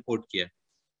अबॉर्शन रिपोर्ट किया।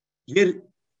 ये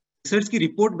रिसर्च की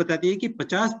रिपोर्ट बताती है कि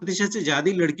 50% से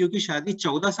ज्यादा लड़कियों की शादी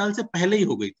 14 साल से पहले ही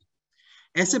हो गई थी।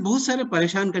 ऐसे बहुत सारे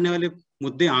परेशान करने वाले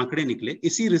मुद्दे आंकड़े निकले।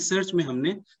 इसी रिसर्च में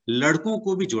हमने लड़कों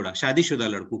को भी जोड़ा, शादीशुदा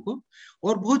लड़कों को,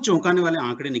 और बहुत चौंकाने वाले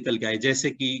आंकड़े निकल के आए, जैसे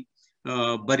कि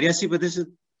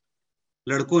 82%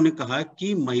 लड़कों ने कहा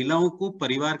कि महिलाओं को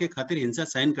परिवार के खातिर हिंसा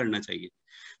सहन करना चाहिए।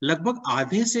 लगभग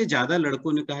आधे से ज्यादा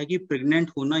लड़कों ने कहा कि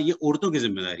प्रेग्नेंट होना ये औरतों की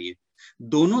जिम्मेदारी है।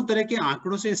 दोनों तरह के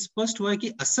आंकड़ों से स्पष्ट हुआ है कि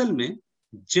असल में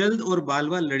जल्द और बाल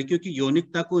बाल लड़कियों की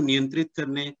यौनिकता को नियंत्रित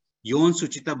करने, यौन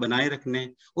सुचिता बनाए रखने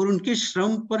और उनके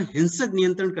श्रम पर हिंसक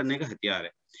नियंत्रण करने का हथियार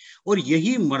है, और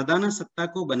यही मर्दाना सत्ता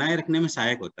को बनाए रखने में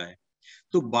सहायक होता है।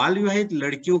 तो बाल विवाहित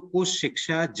लड़कियों को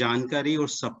शिक्षा, जानकारी और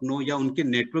सपनों या उनके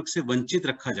नेटवर्क से वंचित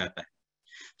रखा जाता है।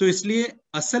 तो इसलिए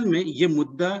असल में ये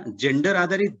मुद्दा जेंडर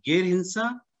आधारित गैर हिंसा,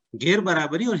 गैर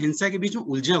बराबरी और हिंसा के बीच में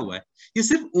उलझा हुआ है। ये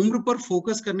सिर्फ उम्र पर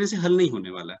फोकस करने से हल नहीं होने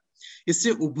वाला।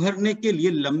 इससे उभरने के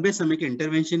लिए लंबे समय के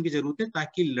इंटरवेंशन की जरूरत है,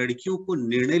 ताकि लड़कियों को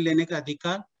निर्णय लेने का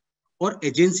अधिकार और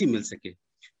एजेंसी मिल सके।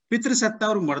 पितृसत्ता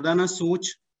और मर्दाना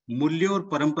सोच, मूल्यों और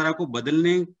परंपरा को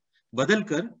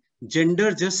बदलकर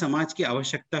जेंडर जस्ट समाज की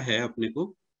आवश्यकता है अपने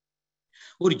को।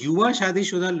 और युवा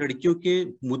शादीशुदा लड़कियों के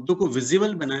मुद्दों को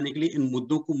विजिबल बनाने के लिए इन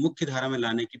मुद्दों को मुख्य धारा में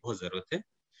लाने की बहुत जरूरत है।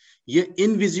 ये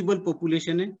इनविजिबल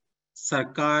पॉपुलेशन है।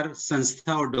 सरकार,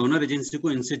 संस्था और डोनर एजेंसी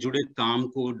को इनसे जुड़े काम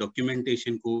को,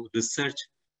 डॉक्यूमेंटेशन को, रिसर्च,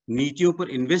 नीतियों पर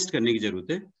इन्वेस्ट करने की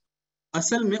जरूरत है।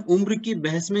 असल में उम्र की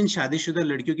बहस में इन शादीशुदा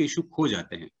लड़कियों के इशू खो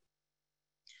जाते हैं।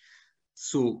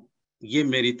 ये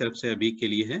मेरी तरफ से अभी के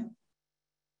लिए है।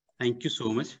 Thank you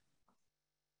so much.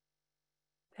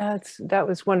 That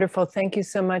was wonderful. Thank you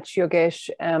so much, Yogesh.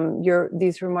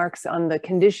 These remarks on the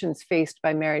conditions faced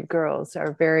by married girls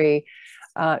are very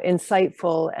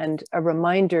insightful and a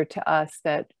reminder to us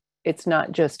that it's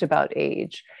not just about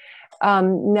age.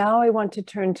 Now I want to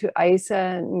turn to Aissa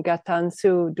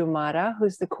Ngatansou Doumara,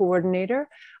 who's the coordinator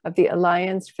of the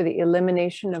Alliance for the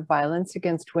Elimination of Violence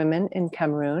Against Women in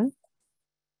Cameroon.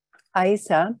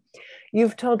 Aissa,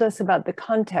 you've told us about the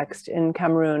context in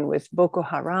Cameroon with Boko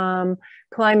Haram,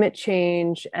 climate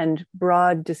change, and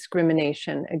broad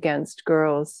discrimination against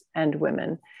girls and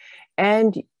women.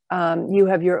 And you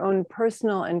have your own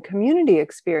personal and community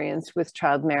experience with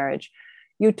child marriage.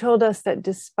 You told us that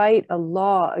despite a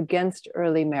law against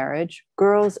early marriage,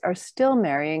 girls are still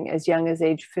marrying as young as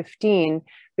age 15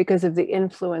 because of the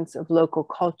influence of local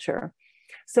culture.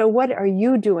 So what are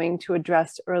you doing to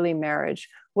address early marriage?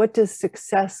 What does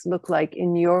success look like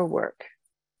in your work?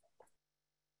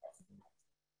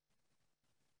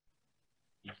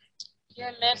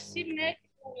 Bien, merci Meg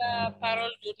pour la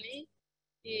parole donnée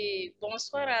et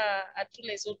bonsoir à tous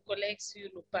les autres collègues sur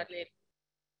le panel.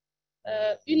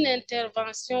 Une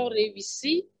intervention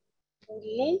réussie pour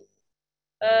nous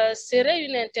serait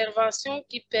une intervention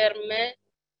qui permet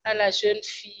à la jeune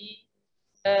fille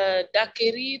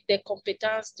d'acquérir des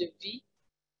compétences de vie,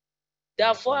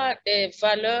 d'avoir des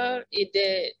valeurs et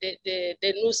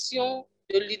des notions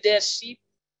de leadership,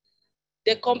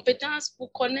 des compétences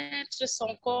pour connaître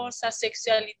son corps, sa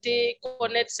sexualité,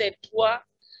 connaître ses droits.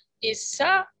 Et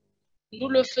ça, nous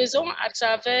le faisons à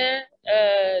travers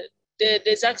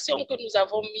des actions que nous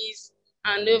avons mises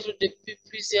en œuvre depuis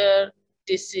plusieurs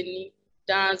décennies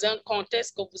dans un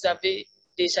contexte que vous avez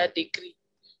déjà décrit.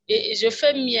 Et je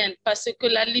fais mienne parce que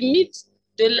la limite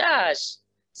de l'âge,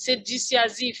 c'est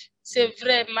dissuasif. C'est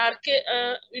vrai, marquer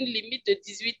une limite de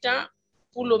 18 ans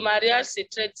pour le mariage, c'est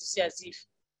très dissuasif.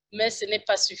 Mais ce n'est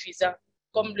pas suffisant.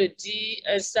 Comme le dit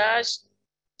un sage,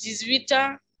 18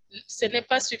 ans, ce n'est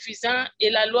pas suffisant et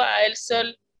la loi à elle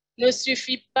seule ne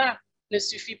suffit pas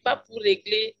pour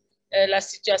régler la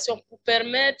situation, pour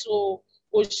permettre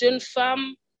aux jeunes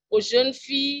femmes, aux jeunes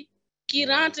filles qui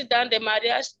rentrent dans des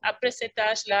mariages après cet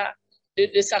âge-là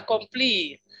de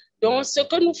s'accomplir. Donc, ce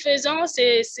que nous faisons,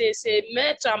 c'est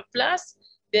mettre en place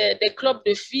des clubs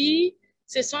de filles.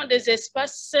 Ce sont des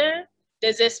espaces sains,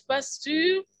 des espaces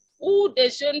sûrs où des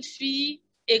jeunes filles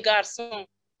et garçons.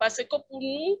 Parce que pour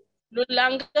nous, le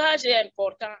langage est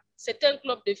important. C'est un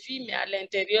club de filles, mais à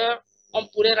l'intérieur, on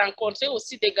pourrait rencontrer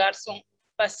aussi des garçons,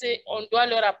 parce qu'on doit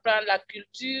leur apprendre la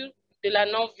culture de la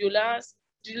non-violence,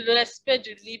 du respect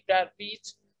du libre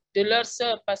arbitre de leurs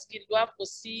sœurs, parce qu'ils doivent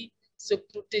aussi se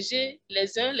protéger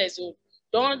les uns les autres.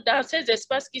 Donc, dans ces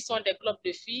espaces qui sont des clubs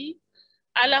de filles,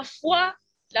 à la fois,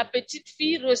 la petite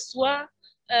fille reçoit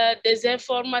des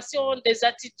informations, des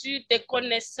attitudes, des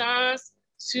connaissances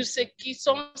sur ce qui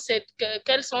sont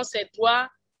quels sont ses droits,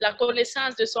 la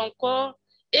connaissance de son corps,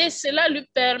 et cela lui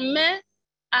permet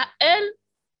à elle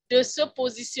de se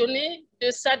positionner,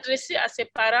 de s'adresser à ses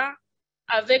parents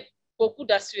avec beaucoup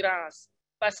d'assurance,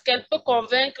 parce qu'elle peut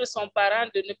convaincre son parent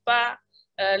de ne pas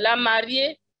la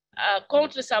marier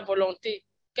contre sa volonté,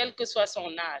 quel que soit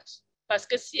son âge. Parce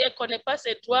que si elle ne connaît pas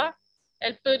ses droits,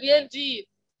 elle ne peut rien dire.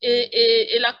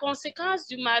 Et la conséquence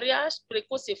du mariage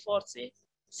précoce et forcé,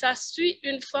 ça suit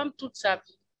une femme toute sa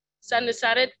vie. Ça ne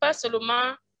s'arrête pas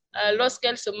seulement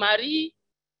lorsqu'elle se marie,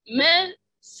 mais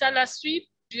ça la suit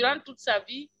durant toute sa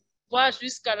vie, voire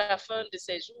jusqu'à la fin de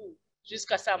ses jours,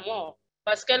 jusqu'à sa mort.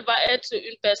 Parce qu'elle va être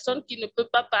une personne qui ne peut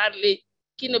pas parler,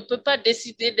 qui ne peut pas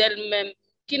décider d'elle-même,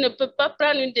 qui ne peut pas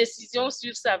prendre une décision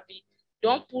sur sa vie.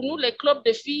 Donc, pour nous, les clubs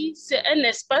de filles, c'est un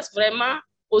espace vraiment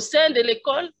au sein de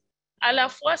l'école. À la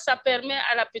fois, ça permet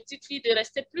à la petite fille de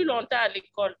rester plus longtemps à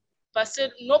l'école, parce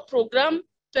que nos programmes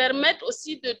permettent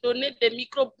aussi de donner des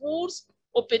micro-bourses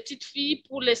aux petites filles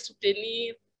pour les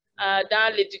soutenir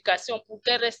dans l'éducation, pour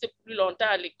qu'elles restent plus longtemps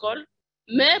à l'école.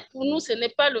 Mais pour nous, ce n'est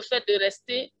pas le fait de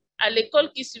rester à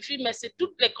l'école qui suffit, mais c'est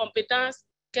toutes les compétences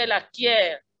qu'elle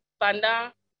acquiert pendant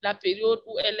la période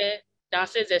où elle est dans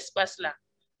ces espaces-là.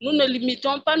 Nous ne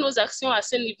limitons pas nos actions à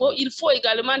ce niveau. Il faut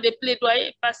également des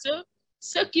plaidoyers, parce que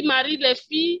ceux qui marient les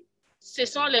filles, ce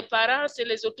sont les parents, c'est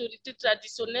les autorités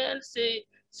traditionnelles,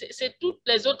 c'est toutes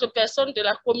les autres personnes de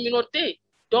la communauté.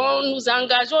 Donc, nous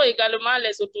engageons également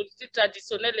les autorités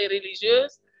traditionnelles et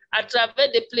religieuses à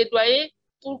travers des plaidoyers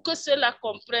pour que ceux-là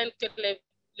comprennent que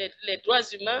les droits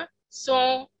humains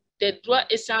sont des droits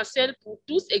essentiels pour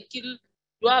tous et qu'ils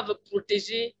doivent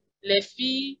protéger les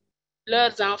filles,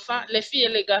 leurs enfants. Les filles et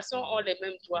les garçons ont les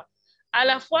mêmes droits. À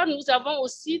la fois, nous avons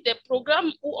aussi des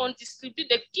programmes où on distribue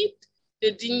des kits de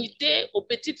dignité aux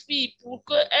petites filles pour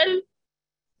qu'elles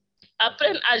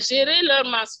apprennent à gérer leur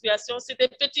menstruation. C'est des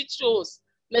petites choses,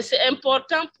 mais c'est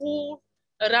important pour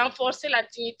renforcer la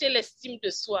dignité, l'estime de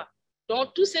soi.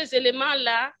 Donc, tous ces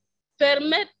éléments-là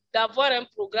permettent d'avoir un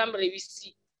programme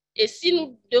réussi. Et si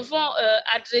nous devons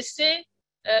adresser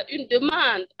une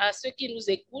demande à ceux qui nous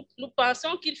écoutent, nous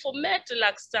pensons qu'il faut mettre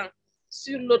l'accent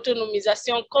sur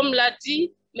l'autonomisation, comme l'a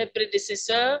dit mes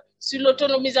prédécesseurs, sur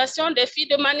l'autonomisation des filles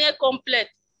de manière complète,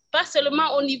 pas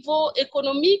seulement au niveau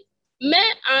économique, mais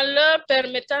en leur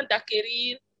permettant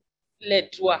d'acquérir les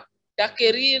droits,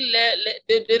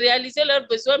 de réaliser leurs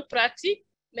besoins pratiques,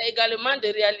 mais également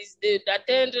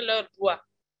d'atteindre leurs droits.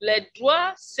 Les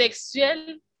droits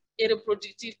sexuels et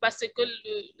reproductifs, parce que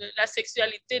la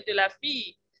sexualité de la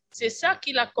fille, c'est ça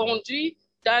qui l'a conduit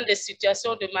dans des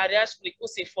situations de mariage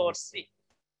précoce et forcé.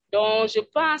 Donc, je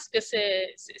pense que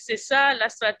c'est ça la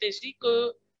stratégie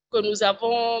que nous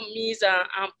avons mise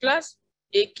en place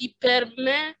et qui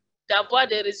permet d'avoir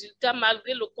des résultats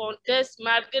malgré le contexte,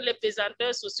 malgré les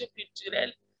pesanteurs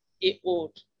socioculturelles et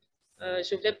autres.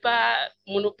 Je ne vais pas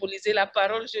monopoliser la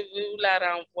parole, je vous la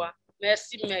renvoie.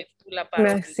 Merci, Meg, pour la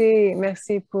parole.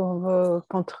 Merci pour vos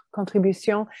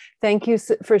contributions. Thank you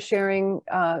for sharing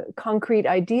concrete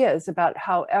ideas about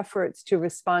how efforts to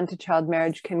respond to child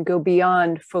marriage can go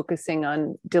beyond focusing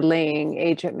on delaying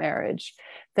age at marriage.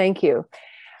 Thank you.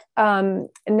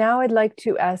 Now I'd like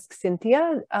to ask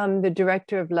Cinthya, the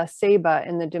director of La Ceiba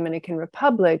in the Dominican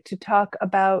Republic, to talk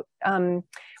about,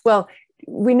 well,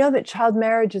 we know that child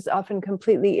marriage is often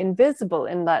completely invisible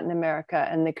in Latin America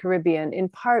and the Caribbean, in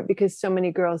part because so many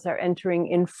girls are entering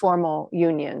informal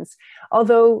unions.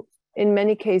 Although in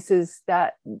many cases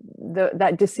that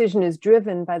decision is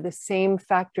driven by the same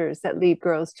factors that lead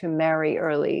girls to marry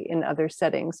early in other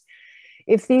settings.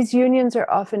 If these unions are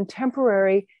often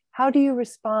temporary, how do you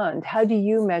respond? How do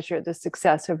you measure the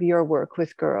success of your work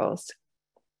with girls?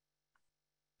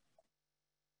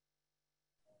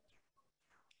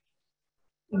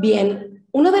 Bien,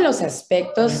 uno de los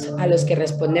aspectos a los que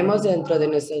respondemos dentro de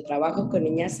nuestro trabajo con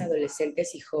niñas,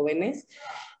 adolescentes y jóvenes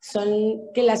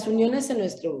son que las uniones en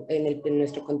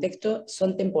nuestro contexto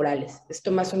son temporales.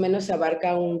 Esto más o menos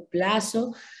abarca un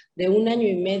plazo de 1 año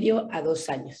y medio a 2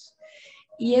 años.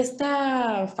 Y este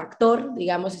factor,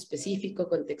 digamos, específico,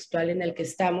 contextual en el que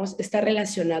estamos, está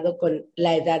relacionado con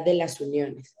la edad de las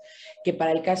uniones, que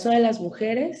para el caso de las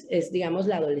mujeres es, digamos,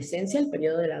 la adolescencia, el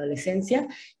periodo de la adolescencia,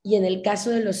 y en el caso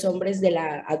de los hombres de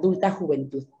la adulta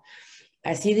juventud.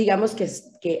 Así digamos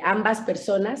que ambas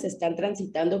personas están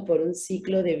transitando por un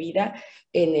ciclo de vida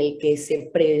en el que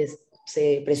se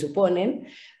presuponen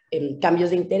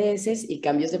cambios de intereses y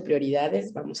cambios de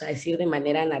prioridades, vamos a decir, de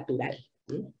manera natural.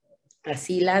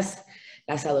 Así las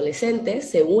adolescentes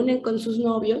se unen con sus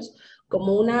novios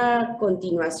como una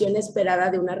continuación esperada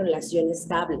de una relación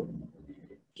estable,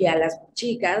 que a las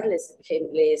chicas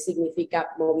les significa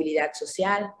movilidad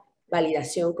social,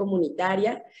 validación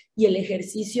comunitaria y el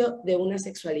ejercicio de una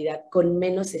sexualidad con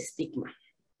menos estigma.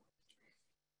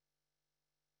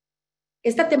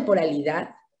 Esta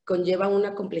temporalidad conlleva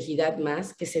una complejidad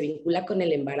más que se vincula con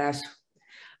el embarazo,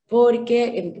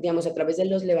 porque, digamos, a través de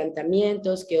los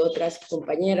levantamientos que otras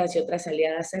compañeras y otras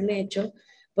aliadas han hecho,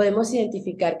 podemos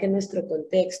identificar que en nuestro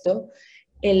contexto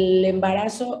el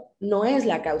embarazo no es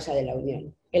la causa de la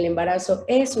unión, el embarazo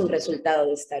es un resultado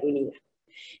de estar unida.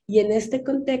 Y en este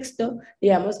contexto,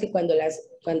 digamos que cuando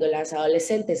las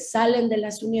adolescentes salen de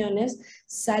las uniones,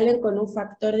 salen con un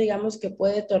factor, digamos, que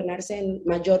puede tornarse en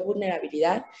mayor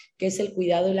vulnerabilidad, que es el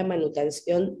cuidado y la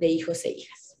manutención de hijos e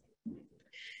hijas.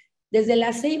 Desde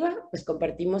la Ceiba, pues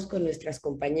compartimos con nuestras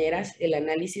compañeras el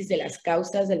análisis de las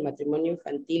causas del matrimonio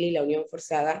infantil y la unión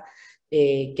forzada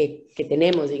que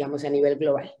tenemos, digamos, a nivel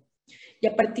global. Y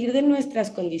a partir de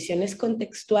nuestras condiciones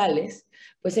contextuales,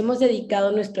 pues hemos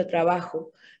dedicado nuestro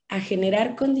trabajo a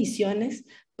generar condiciones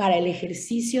para el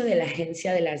ejercicio de la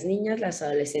agencia de las niñas, las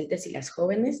adolescentes y las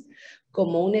jóvenes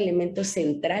como un elemento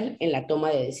central en la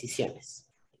toma de decisiones.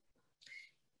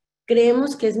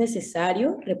 Creemos que es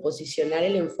necesario reposicionar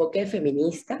el enfoque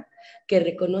feminista que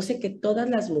reconoce que todas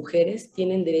las mujeres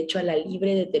tienen derecho a la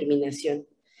libre determinación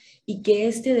y que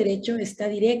este derecho está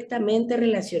directamente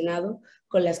relacionado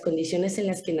con las condiciones en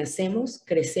las que nacemos,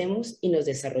 crecemos y nos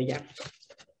desarrollamos.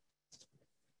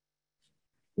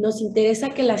 Nos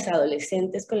interesa que las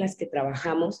adolescentes con las que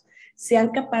trabajamos sean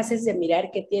capaces de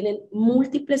mirar que tienen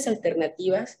múltiples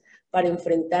alternativas para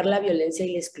enfrentar la violencia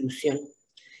y la exclusión,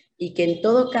 y que en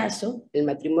todo caso el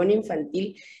matrimonio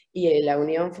infantil y la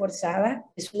unión forzada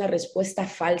es una respuesta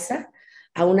falsa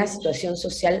a una situación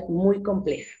social muy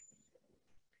compleja.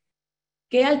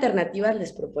 ¿Qué alternativas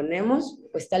les proponemos?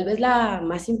 Pues tal vez la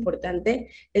más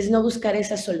importante es no buscar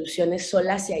esas soluciones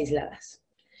solas y aisladas,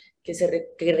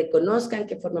 que reconozcan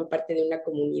que forman parte de una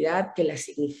comunidad, que las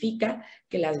significa,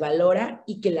 que las valora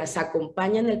y que las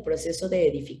acompaña en el proceso de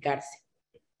edificarse.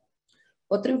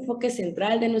 Otro enfoque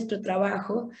central de nuestro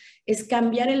trabajo es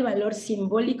cambiar el valor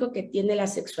simbólico que tiene la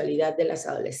sexualidad de las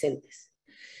adolescentes,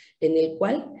 en el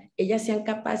cual ellas sean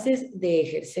capaces de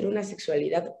ejercer una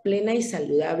sexualidad plena y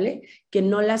saludable que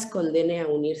no las condene a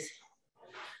unirse.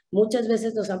 Muchas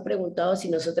veces nos han preguntado si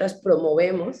nosotras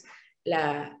promovemos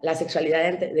la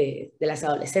sexualidad de las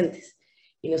adolescentes,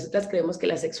 y nosotras creemos que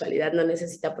la sexualidad no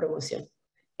necesita promoción.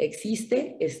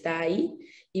 Existe, está ahí,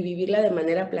 y vivirla de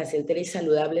manera placentera y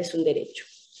saludable es un derecho.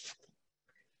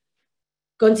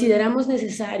 Consideramos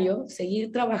necesario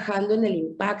seguir trabajando en el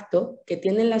impacto que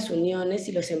tienen las uniones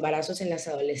y los embarazos en las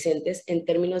adolescentes en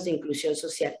términos de inclusión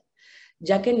social,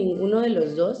 ya que ninguno de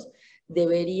los dos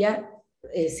debería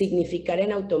significar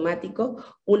en automático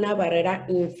una barrera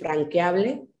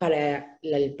infranqueable para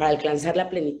alcanzar la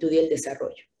plenitud y el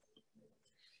desarrollo.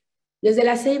 Desde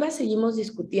la Ceiba seguimos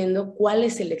discutiendo cuál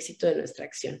es el éxito de nuestra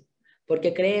acción,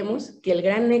 porque creemos que el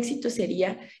gran éxito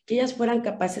sería que ellas fueran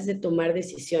capaces de tomar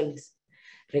decisiones,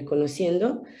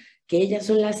 reconociendo que ellas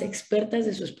son las expertas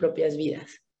de sus propias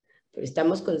vidas. Pero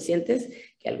estamos conscientes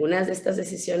que algunas de estas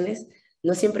decisiones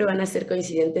no siempre van a ser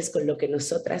coincidentes con lo que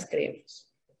nosotras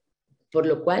creemos. Por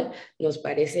lo cual nos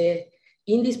parece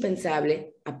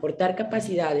indispensable aportar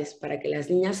capacidades para que las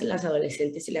niñas, las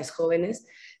adolescentes y las jóvenes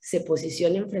se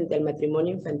posicionen frente al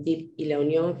matrimonio infantil y la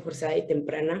unión forzada y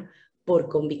temprana por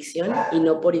convicción y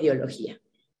no por ideología.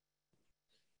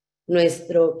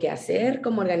 Nuestro quehacer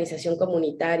como organización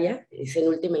comunitaria es, en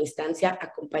última instancia,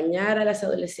 acompañar a las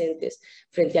adolescentes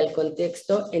frente al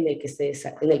contexto en el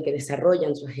que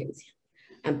desarrollan su agencia,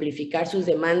 amplificar sus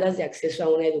demandas de acceso a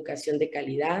una educación de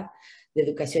calidad, de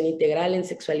educación integral en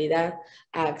sexualidad,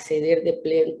 a acceder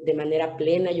de manera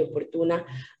plena y oportuna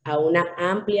a una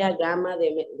amplia gama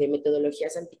de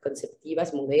metodologías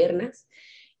anticonceptivas modernas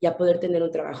y a poder tener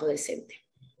un trabajo decente.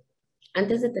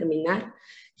 Antes de terminar,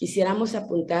 quisiéramos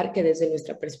apuntar que desde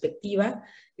nuestra perspectiva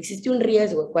existe un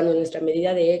riesgo cuando nuestra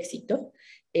medida de éxito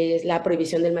es la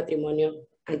prohibición del matrimonio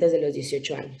antes de los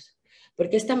 18 años,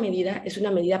 porque esta medida es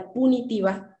una medida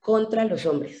punitiva contra los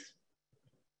hombres,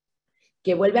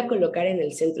 que vuelve a colocar en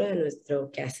el centro de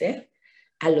nuestro quehacer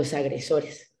a los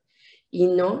agresores y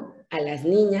no a las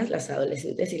niñas, las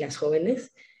adolescentes y las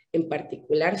jóvenes, en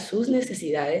particular sus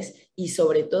necesidades y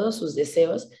sobre todo sus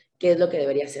deseos qué es lo que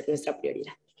debería ser nuestra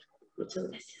prioridad. Muchas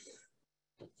gracias.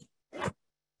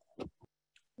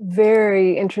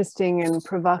 Very interesting and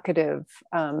provocative,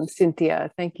 Cinthya.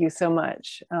 Thank you so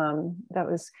much.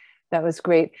 That was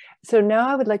great. So now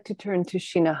I would like to turn to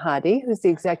Sheena Hadi, who's the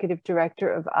Executive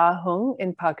Director of Aahung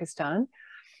in Pakistan.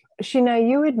 Sheena,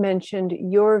 you had mentioned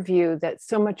your view that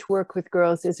so much work with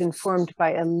girls is informed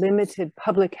by a limited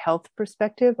public health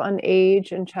perspective on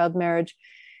age and child marriage.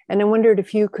 And I wondered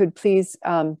if you could please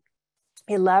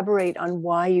elaborate on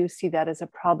why you see that as a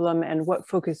problem and what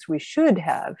focus we should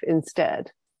have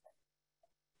instead.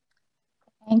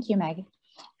 Thank you, Maggie.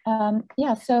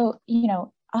 Yeah, so,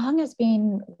 Aahung has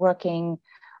been working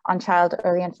on child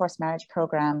early and forced marriage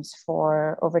programs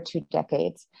for over 2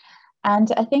 decades.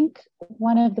 And I think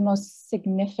one of the most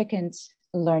significant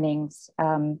learnings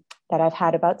that I've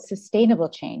had about sustainable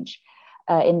change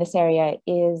in this area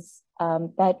is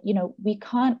that, we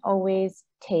can't always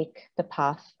take the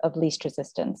path of least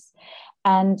resistance.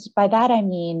 And by that, I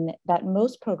mean that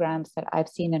most programs that I've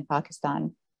seen in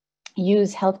Pakistan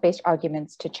use health-based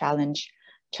arguments to challenge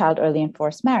child early and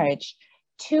forced marriage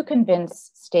to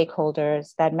convince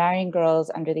stakeholders that marrying girls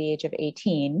under the age of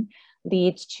 18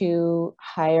 leads to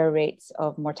higher rates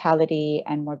of mortality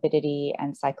and morbidity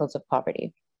and cycles of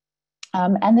poverty.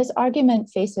 And this argument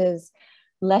faces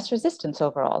less resistance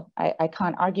overall. I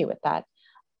can't argue with that.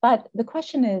 But the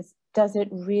question is, does it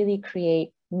really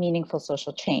create meaningful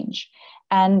social change?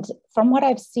 And from what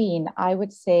I've seen, I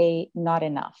would say not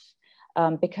enough.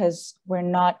 Because we're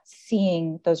not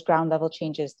seeing those ground level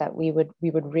changes that we would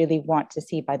really want to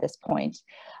see by this point.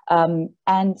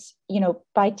 And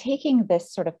by taking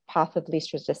this sort of path of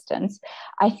least resistance,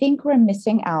 I think we're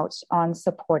missing out on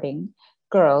supporting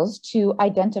girls to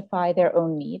identify their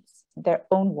own needs, their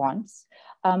own wants,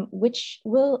 which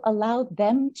will allow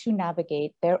them to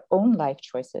navigate their own life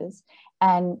choices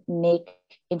and make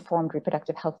informed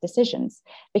reproductive health decisions.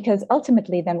 Because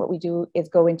ultimately then what we do is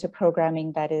go into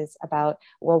programming that is about,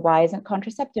 well, why isn't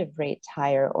contraceptive rates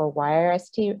higher, or why are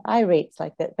STI rates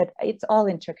like that? But it's all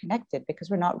interconnected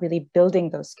because we're not really building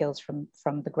those skills from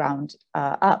the ground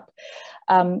up.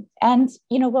 And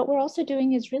what we're also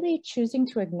doing is really choosing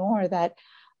to ignore that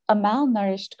a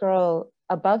malnourished girl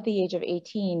above the age of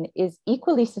 18 is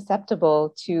equally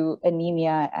susceptible to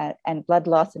anemia and blood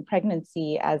loss in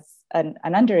pregnancy as an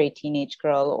under 18 age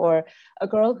girl, or a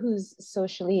girl who's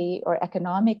socially or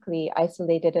economically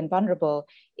isolated and vulnerable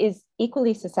is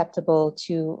equally susceptible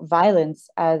to violence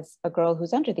as a girl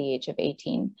who's under the age of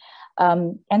 18.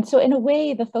 And so in a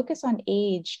way, the focus on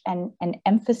age and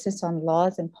emphasis on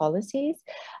laws and policies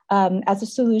as a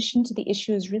solution to the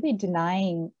issue is really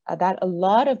denying that a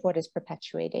lot of what is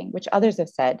perpetuating, which others have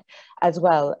said as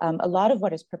well, a lot of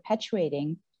what is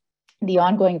perpetuating the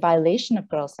ongoing violation of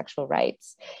girls' sexual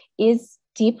rights is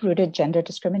deep-rooted gender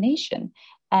discrimination.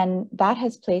 And that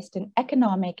has placed an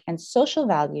economic and social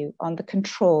value on the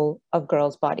control of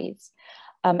girls' bodies.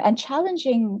 And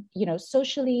challenging,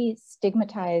 socially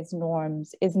stigmatized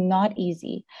norms is not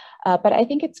easy. But I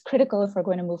think it's critical if we're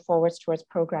going to move forward towards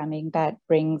programming that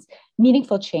brings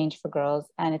meaningful change for girls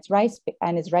and is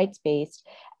rights-based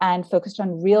and focused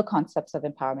on real concepts of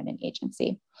empowerment and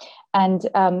agency. And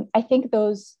I think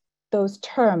those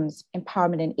terms,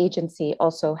 empowerment and agency,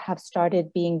 also have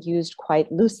started being used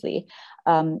quite loosely.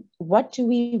 What do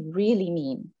we really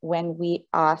mean when we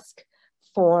ask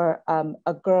for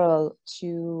a girl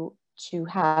to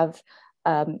have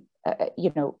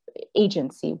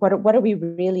agency? What are we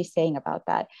really saying about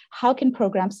that? How can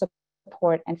programs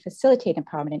support and facilitate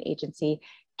empowerment and agency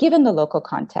given the local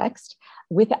context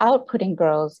without putting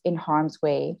girls in harm's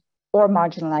way or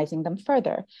marginalizing them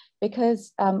further?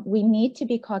 Because we need to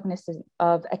be cognizant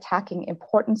of attacking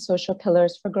important social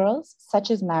pillars for girls,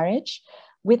 such as marriage,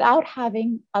 without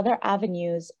having other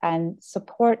avenues and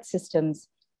support systems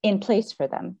in place for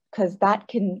them, because that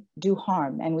can do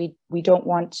harm, and we don't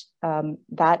want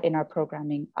that in our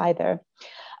programming either.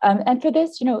 And for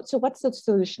this, so what's the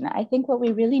solution? I think what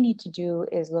we really need to do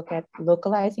is look at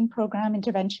localizing program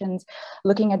interventions,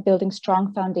 looking at building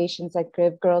strong foundations that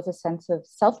give girls a sense of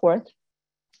self-worth,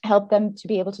 help them to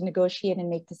be able to negotiate and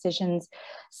make decisions,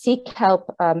 seek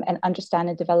help and understand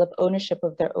and develop ownership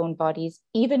of their own bodies,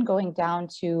 even going down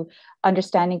to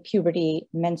understanding puberty,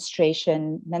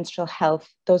 menstruation, menstrual health,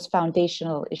 those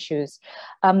foundational issues,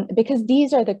 because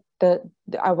these are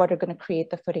are what are going to create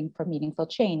the footing for meaningful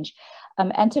change.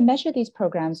 And to measure these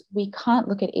programs, we can't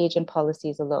look at age and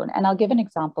policies alone. And I'll give an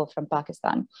example from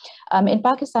Pakistan. In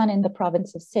Pakistan, in the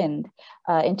province of Sindh,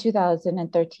 in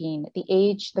 2013,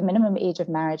 the minimum age of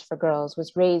marriage for girls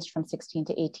was raised from 16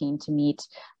 to 18 to meet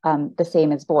the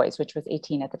same as boys, which was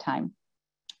 18 at the time.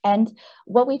 And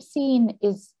what we've seen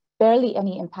is barely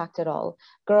any impact at all.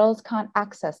 Girls can't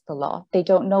access the law. They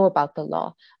don't know about the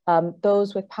law.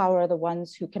 Those with power are the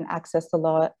ones who can access the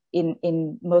law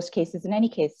in most cases, in any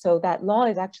case. So that law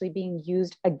is actually being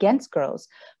used against girls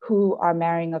who are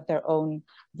marrying of their own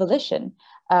volition.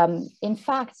 In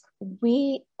fact,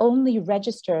 we only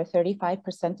register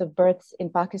 35% of births in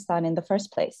Pakistan in the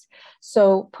first place.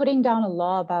 So putting down a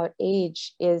law about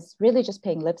age is really just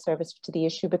paying lip service to the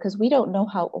issue, because we don't know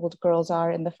how old girls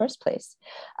are in the first place.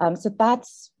 So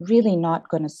that's really not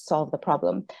going to solve the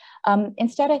problem.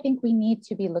 Instead, I think we need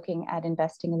to be looking at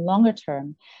investing in longer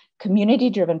term,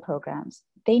 community-driven programs.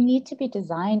 They need to be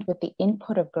designed with the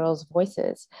input of girls'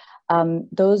 voices.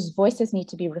 Those voices need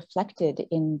to be reflected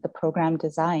in the program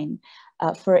design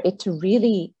for it to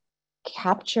really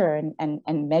capture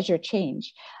and measure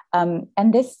change.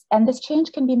 And this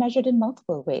change can be measured in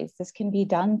multiple ways. This can be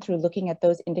done through looking at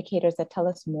those indicators that tell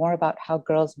us more about how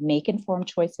girls make informed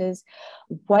choices,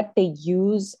 what they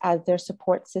use as their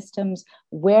support systems,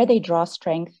 where they draw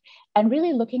strength, and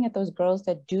really looking at those girls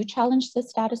that do challenge the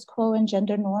status quo and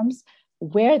gender norms,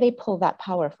 where they pull that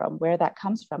power from, where that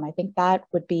comes from. I think that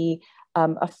would be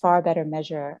a far better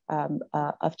measure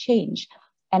of change.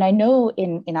 And I know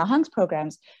in Aahung's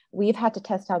programs, we've had to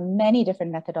test out many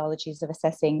different methodologies of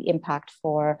assessing impact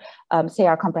for, say,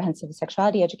 our comprehensive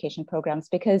sexuality education programs,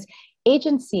 because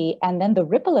agency and then the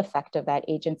ripple effect of that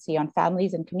agency on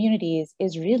families and communities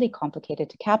is really complicated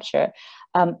to capture.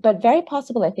 But very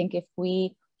possible, I think, if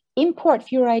we import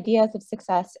fewer ideas of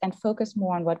success and focus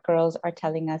more on what girls are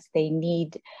telling us they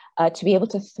need to be able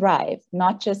to thrive,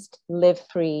 not just live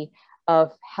free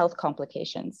of health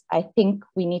complications. I think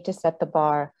we need to set the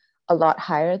bar a lot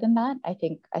higher than that. I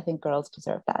think girls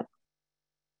deserve that.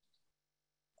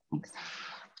 Thanks.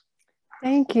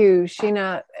 Thank you,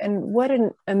 Sheena. And what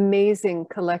an amazing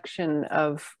collection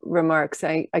of remarks.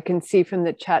 I can see from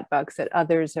the chat box that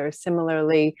others are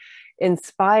similarly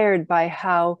inspired by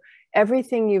how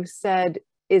everything you've said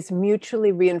is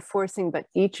mutually reinforcing, but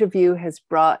each of you has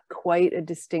brought quite a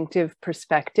distinctive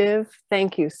perspective.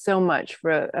 Thank you so much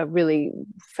for a really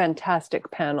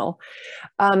fantastic panel.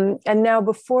 And now,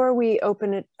 before we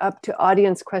open it up to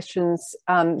audience questions,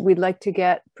 we'd like to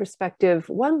get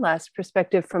one last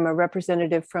perspective from a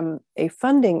representative from a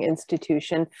funding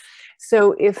institution.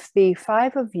 So if the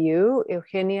five of you,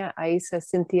 Eugenia, Aissa,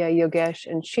 Cinthya, Yogesh,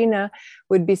 and Sheena,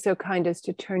 would be so kind as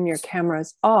to turn your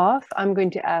cameras off, I'm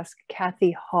going to ask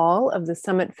Kathy Hall of the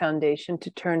Summit Foundation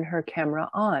to turn her camera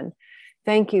on.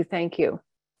 Thank you, thank you.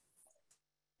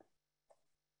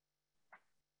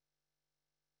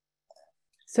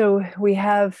 So we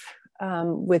have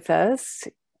with us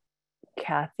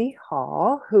Kathy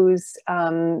Hall, who's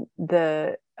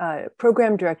the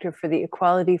program director for the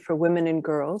Equality for Women and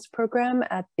Girls program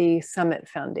at the Summit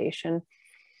Foundation.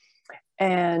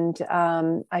 And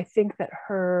I think that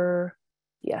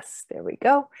yes, there we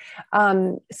go.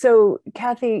 So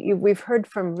Kathy, we've heard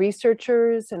from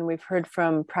researchers and we've heard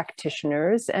from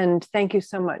practitioners, and thank you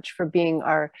so much for being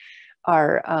our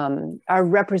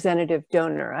representative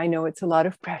donor. I know it's a lot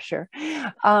of pressure,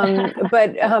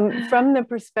 but from the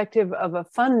perspective of a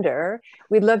funder,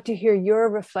 we'd love to hear your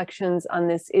reflections on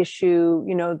this issue,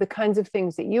 you know, the kinds of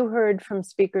things that you heard from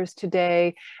speakers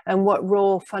today and what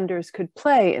role funders could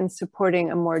play in supporting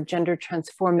a more gender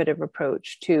transformative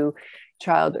approach to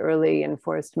child, early, and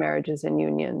forced marriages and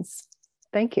unions.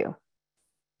 Thank you.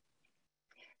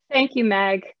 Thank you,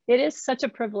 Meg. It is such a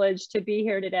privilege to be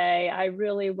here today.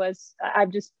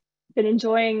 I've just been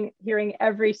enjoying hearing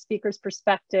every speaker's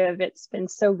perspective. It's been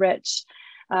so rich,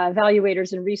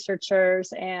 evaluators and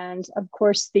researchers, and of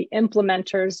course the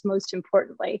implementers, most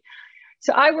importantly.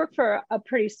 So I work for a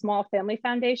pretty small family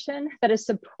foundation that has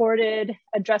supported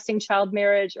addressing child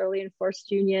marriage, early and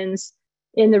forced unions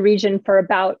in the region for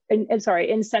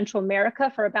in Central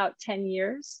America for about 10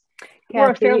 years. Kathy,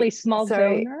 we're a fairly small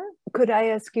donor. Could I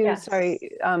ask you, yes.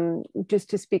 Just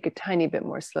to speak a tiny bit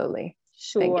more slowly?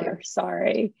 Sure,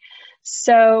 sorry.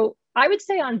 So I would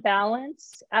say on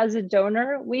balance, as a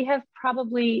donor, we have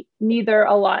probably neither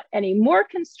any more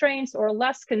constraints or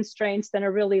less constraints than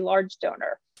a really large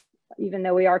donor, even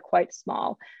though we are quite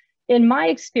small. In my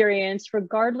experience,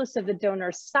 regardless of the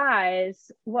donor size,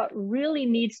 what really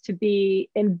needs to be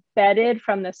embedded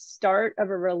from the start of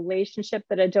a relationship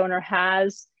that a donor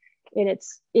has in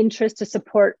its interest to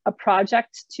support a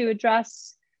project to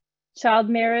address child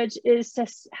marriage is to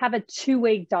have a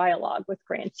two-way dialogue with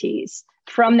grantees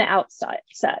from the outset.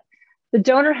 The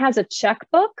donor has a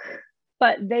checkbook,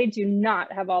 but they do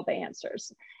not have all the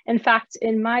answers. In fact,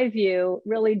 in my view,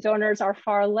 really donors are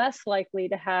far less likely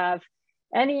to have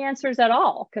any answers at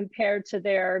all compared to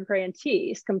their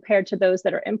grantees, compared to those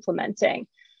that are implementing.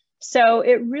 So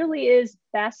it really is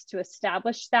best to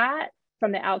establish that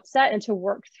from the outset and to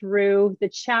work through the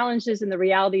challenges and the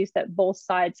realities that both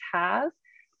sides have.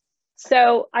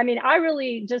 So, I mean, I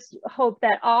really just hope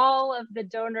that all of the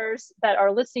donors that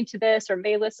are listening to this or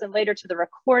may listen later to the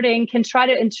recording can try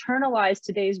to internalize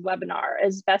today's webinar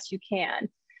as best you can,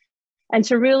 and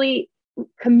to really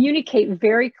communicate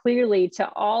very clearly to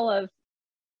all of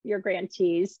your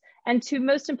grantees, and to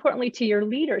most importantly to your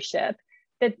leadership,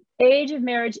 that age of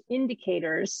marriage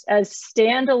indicators as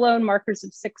standalone markers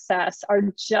of success are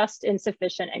just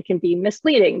insufficient and can be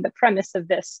misleading, the premise of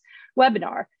this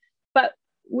webinar. But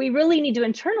we really need to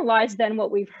internalize then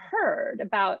what we've heard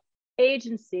about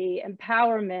agency,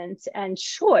 empowerment, and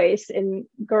choice in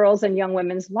girls' and young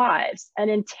women's lives, and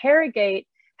interrogate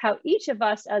how each of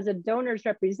us as a donor's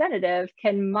representative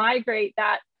can migrate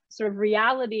that sort of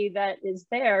reality that is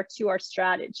there to our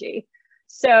strategy.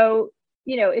 So,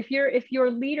 you know, if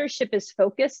your leadership is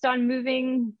focused on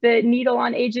moving the needle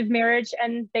on age of marriage,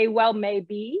 and they well may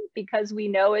be, because we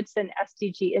know it's an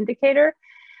SDG indicator,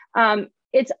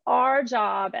 it's our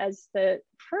job as the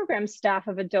program staff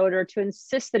of a donor to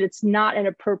insist that it's not an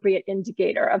appropriate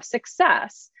indicator of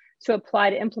success to apply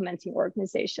to implementing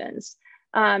organizations.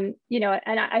 You know,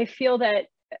 and I feel that,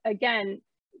 again,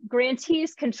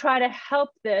 grantees can try to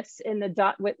help this in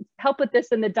the help with this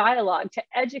in the dialogue to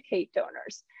educate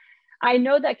donors. I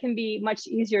know that can be much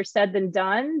easier said than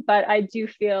done, but I do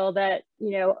feel that,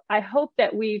 you know, I hope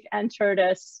that we've entered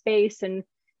a space and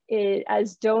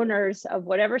as donors of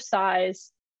whatever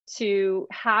size to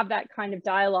have that kind of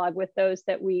dialogue with those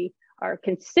that we are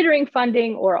considering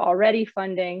funding or already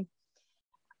funding.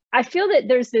 I feel that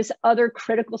there's this other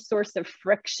critical source of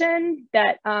friction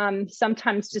that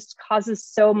sometimes just causes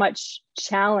so much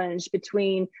challenge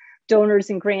between donors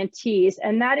and grantees.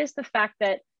 And that is the fact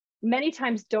that many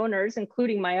times donors,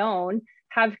 including my own,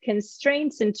 have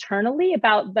constraints internally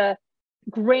about the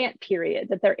grant period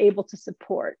that they're able to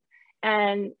support.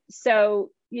 And so,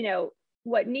 you know,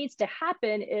 what needs to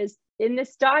happen is in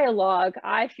this dialogue,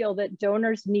 I feel that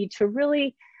donors need to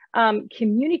really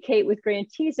communicate with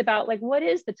grantees about, like, what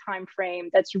is the time frame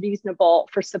that's reasonable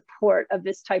for support of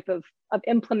this type of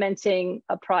implementing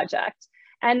a project.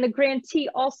 And the grantee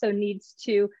also needs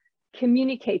to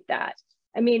communicate that.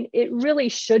 I mean, it really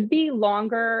should be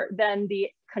longer than the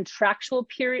contractual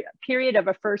period of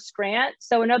a first grant.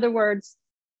 So in other words,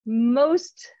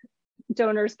 most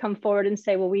donors come forward and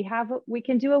say, well, we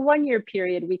can do a 1-year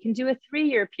period, we can do a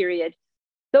 3-year period.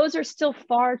 Those are still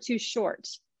far too short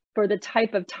for the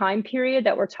type of time period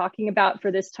that we're talking about for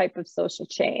this type of social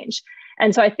change.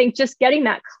 And so I think just getting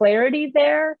that clarity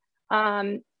there,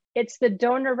 it's the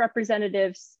donor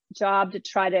representative's job to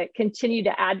try to continue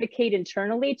to advocate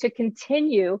internally to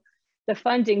continue the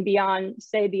funding beyond,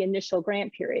 say, the initial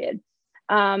grant period.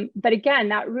 But again,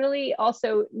 that really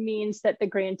also means that the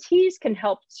grantees can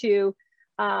help to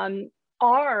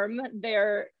arm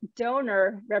their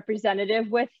donor representative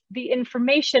with the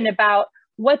information about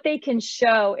what they can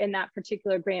show in that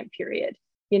particular grant period.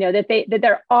 You know, that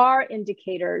there are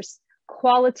indicators,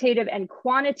 qualitative and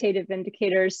quantitative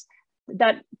indicators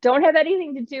that don't have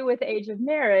anything to do with age of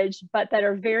marriage, but that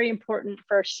are very important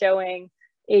for showing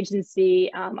agency,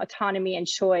 autonomy, and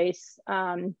choice.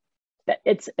 That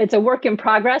it's a work in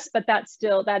progress, but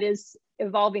that is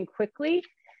evolving quickly.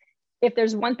 If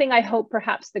there's one thing I hope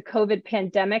perhaps the COVID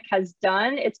pandemic has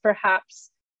done, it's perhaps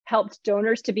helped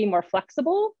donors to be more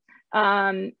flexible.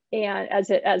 And as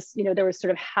you know, there was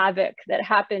sort of havoc that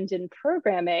happened in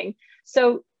programming.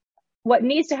 So what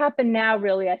needs to happen now,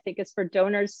 really, I think, is for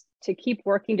donors to keep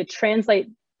working to translate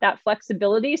that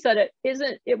flexibility so that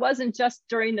it wasn't just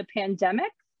during the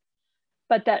pandemic,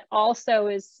 but that also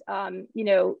is, you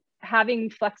know, having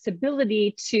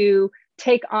flexibility to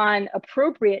take on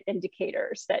appropriate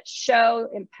indicators that show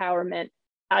empowerment,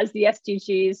 as the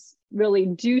SDGs really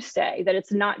do say, that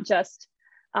it's not just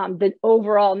the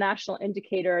overall national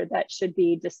indicator that should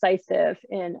be decisive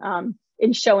in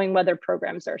showing whether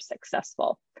programs are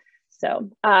successful. So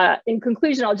in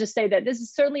conclusion, I'll just say that this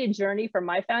is certainly a journey for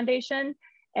my foundation,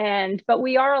 but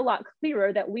we are a lot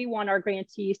clearer that we want our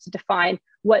grantees to define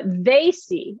what they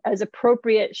see as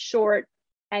appropriate short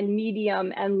and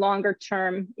medium and longer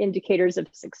term indicators of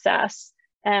success.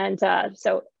 And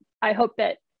so I hope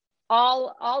that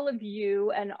all of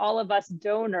you and all of us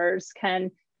donors can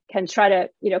try to,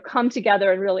 you know, come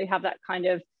together and really have that kind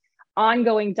of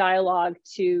ongoing dialogue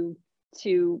to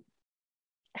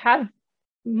have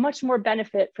much more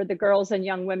benefit for the girls and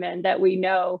young women that we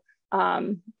know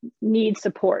need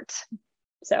support.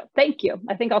 So thank you.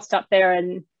 I think I'll stop there,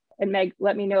 and Meg,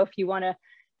 let me know if you want to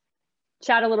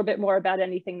chat a little bit more about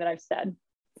anything that I've said.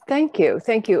 Thank you.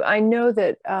 Thank you. I know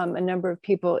that a number of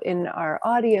people in our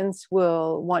audience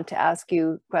will want to ask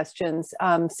you questions.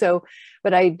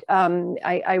 But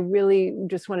I really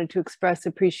just wanted to express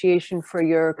appreciation for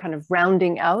your kind of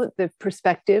rounding out the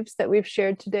perspectives that we've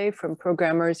shared today from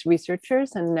programmers,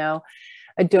 researchers, and now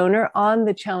a donor on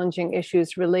the challenging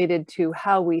issues related to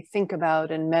how we think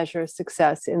about and measure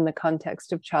success in the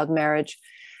context of child marriage.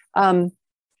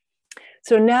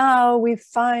 So now we've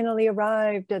finally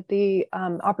arrived at the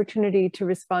opportunity to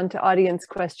respond to audience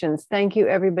questions. Thank you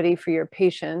everybody for your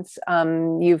patience.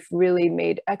 You've really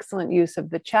made excellent use of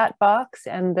the chat box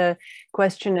and the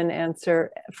question and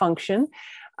answer function.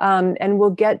 And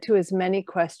we'll get to as many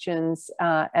questions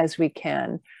as we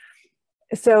can.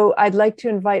 So I'd like to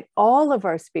invite all of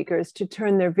our speakers to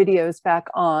turn their videos back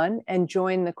on and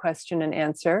join the question and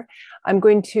answer. I'm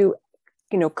going to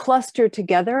cluster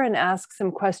together and ask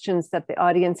some questions that the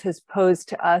audience has posed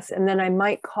to us. And then I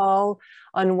might call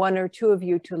on one or two of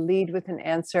you to lead with an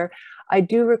answer. I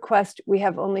do request, we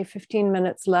have only 15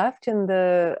 minutes left in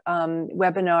the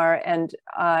webinar, and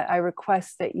I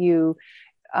request that you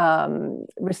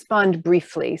respond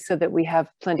briefly so that we have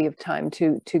plenty of time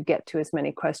to get to as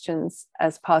many questions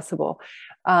as possible.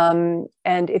 And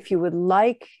if you would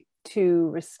like to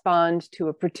respond to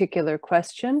a particular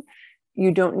question,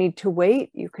 you don't need to wait.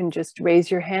 You can just raise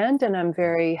your hand and I'm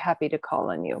very happy to call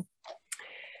on you.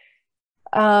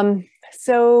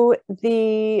 So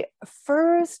the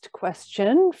first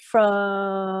question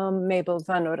from Mabel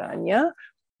Vanoranya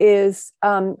is,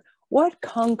 what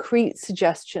concrete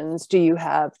suggestions do you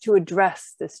have to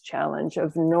address this challenge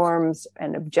of norms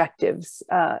and objectives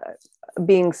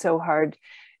being so hard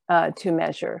to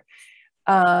measure?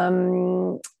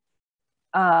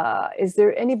 Is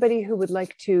there anybody who would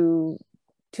like to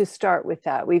start with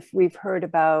that? We've heard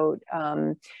about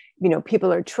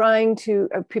people are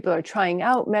trying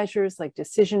out measures like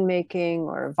decision making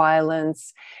or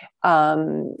violence.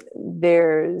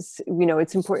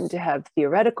 It's important to have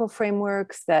theoretical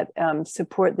frameworks that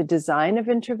support the design of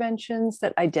interventions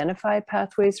that identify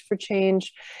pathways for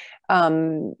change.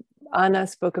 Anna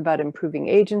spoke about improving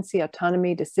agency,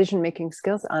 autonomy, decision-making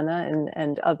skills, Anna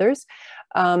and others.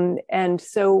 And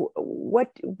so would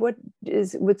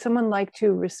someone like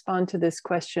to respond to this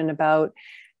question about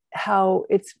how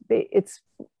it's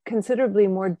considerably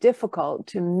more difficult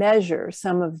to measure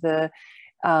some of the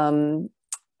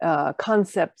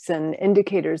concepts and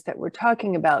indicators that we're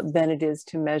talking about than it is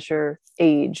to measure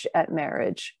age at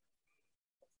marriage?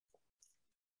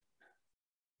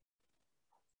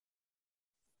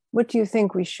 What do you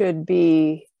think we should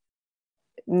be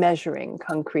measuring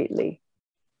concretely?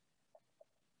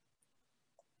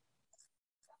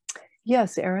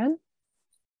 Yes, Erin?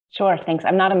 Sure, thanks.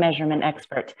 I'm not a measurement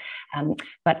expert,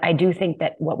 but I do think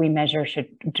that what we measure should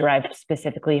derive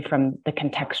specifically from the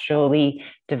contextually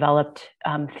developed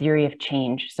theory of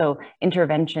change. So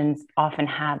interventions often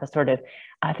have a sort of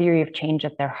theory of change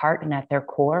at their heart and at their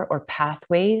core, or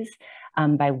pathways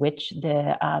by which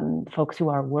the folks who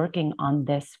are working on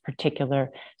this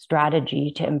particular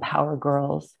strategy to empower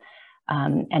girls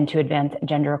and to advance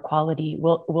gender equality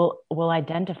will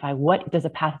identify what does a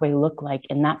pathway look like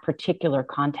in that particular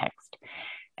context.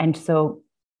 And so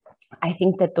I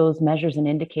think that those measures and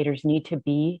indicators need to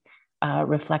be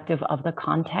reflective of the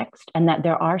context, and that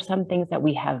there are some things that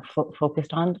we have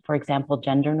focused on, for example,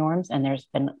 gender norms, and there's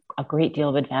been a great deal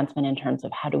of advancement in terms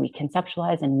of how do we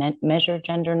conceptualize and measure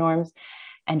gender norms,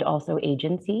 and also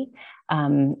agency.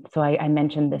 So I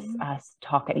mentioned this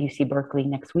talk at UC Berkeley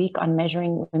next week on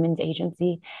measuring women's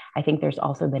agency. I think there's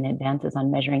also been advances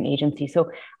on measuring agency. So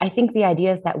I think the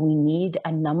idea is that we need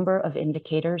a number of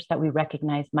indicators that we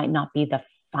recognize might not be the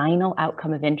final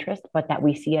outcome of interest, but that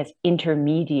we see as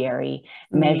intermediary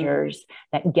measures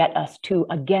that get us to,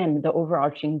 again, the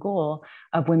overarching goal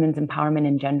of women's empowerment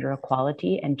and gender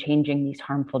equality and changing these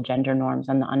harmful gender norms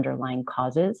and the underlying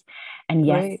causes. And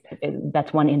yes,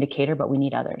 that's one indicator, but we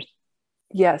need others.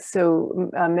 Yes, so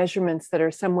measurements that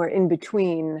are somewhere in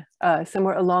between,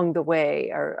 somewhere along the way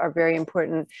are very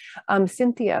important.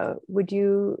 Cinthya, would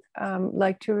you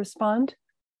like to respond?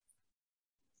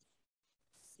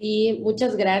 Sí,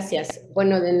 muchas gracias.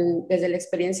 Bueno, desde la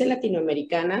experiencia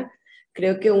latinoamericana,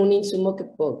 creo que un insumo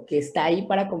que está ahí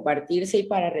para compartirse y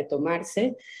para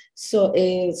retomarse son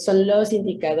los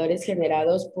indicadores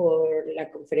generados por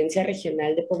la Conferencia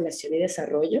Regional de Población y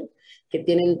Desarrollo, que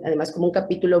tienen además como un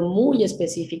capítulo muy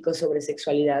específico sobre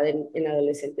sexualidad en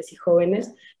adolescentes y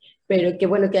jóvenes, pero que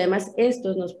bueno, que además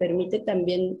estos nos permite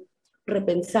también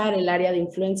repensar el área de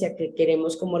influencia que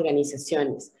queremos como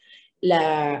organizaciones.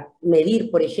 medir,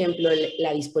 por ejemplo,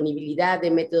 la disponibilidad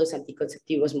de métodos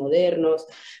anticonceptivos modernos,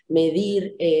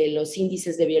 medir los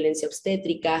índices de violencia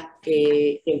obstétrica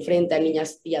que enfrentan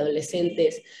niñas y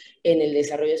adolescentes en el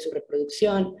desarrollo de su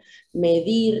reproducción,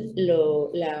 medir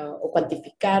o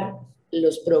cuantificar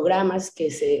los programas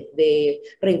de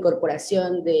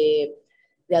reincorporación de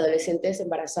adolescentes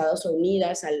embarazados o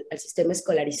unidas al sistema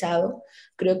escolarizado.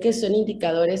 Creo que son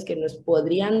indicadores que nos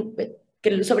podrían,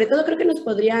 sobre todo creo que nos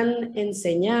podrían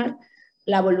enseñar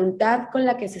la voluntad con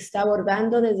la que se está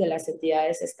abordando desde las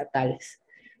entidades estatales.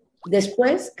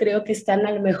 Después, creo que están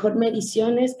a lo mejor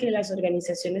mediciones que las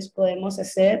organizaciones podemos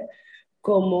hacer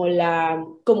como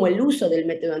el uso del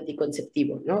método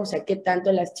anticonceptivo, ¿no? O sea, qué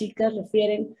tanto las chicas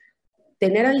refieren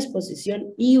tener a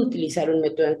disposición y utilizar un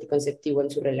método anticonceptivo en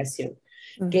su relación.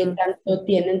 Qué tanto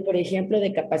tienen, por ejemplo,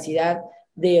 de capacidad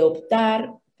de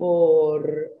optar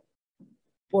por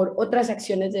otras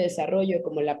acciones de desarrollo,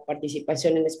 como la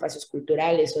participación en espacios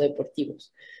culturales o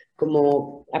deportivos,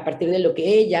 como a partir de lo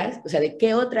que ellas, o sea, de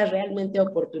qué otras realmente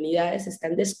oportunidades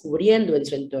están descubriendo en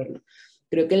su entorno.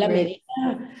 Creo que la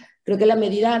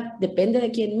medida depende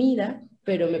de quién mida,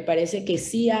 pero me parece que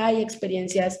sí hay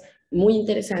experiencias muy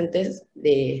interesantes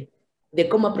de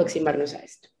cómo aproximarnos a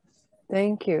esto.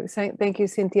 Thank you. Thank you,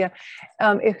 Cinthya.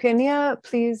 Eugenia,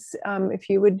 please, if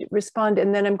you would respond,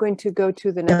 and then I'm going to go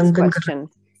to the next question.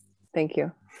 Thank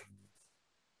you.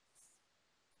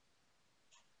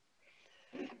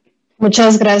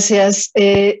 Muchas gracias.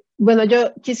 Bueno,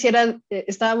 yo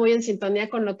estaba muy en sintonía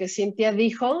con lo que Cinthya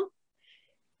dijo,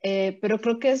 pero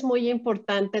creo que es muy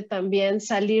importante también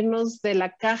salirnos de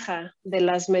la caja de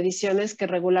las mediciones que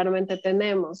regularmente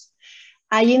tenemos.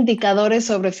 Hay indicadores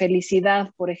sobre felicidad,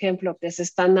 por ejemplo, que se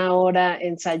están ahora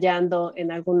ensayando en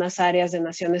algunas áreas de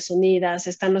Naciones Unidas,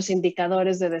 están los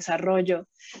indicadores de desarrollo.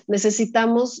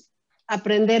 Necesitamos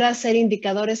aprender a hacer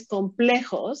indicadores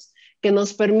complejos que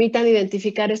nos permitan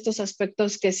identificar estos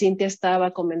aspectos que Cinthya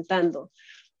estaba comentando.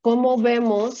 ¿Cómo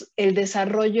vemos el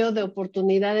desarrollo de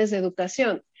oportunidades de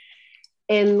educación?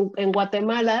 En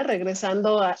Guatemala,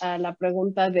 regresando a la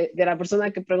pregunta de la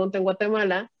persona que pregunta en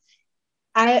Guatemala,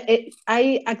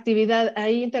 hay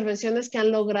intervenciones que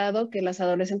han logrado que las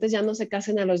adolescentes ya no se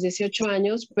casen a los 18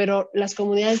 años, pero las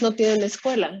comunidades no tienen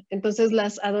escuela. Entonces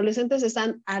las adolescentes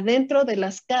están adentro de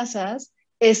las casas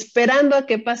esperando a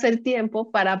que pase el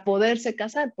tiempo para poderse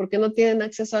casar, porque no tienen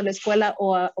acceso a la escuela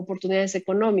o a oportunidades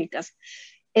económicas.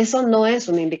 Eso no es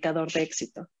un indicador de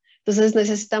éxito. Entonces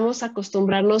necesitamos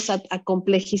acostumbrarnos a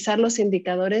complejizar los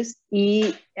indicadores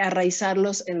y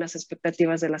arraizarlos en las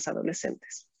expectativas de las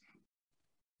adolescentes.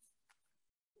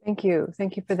 Thank you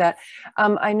for that.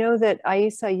 I know that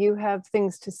Aissa, you have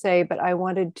things to say, but I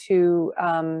wanted to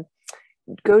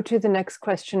go to the next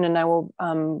question, and I will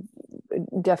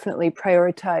definitely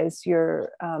prioritize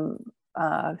your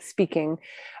speaking.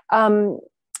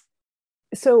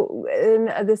 So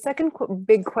the second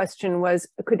big question was,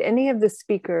 could any of the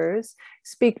speakers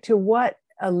speak to what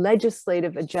a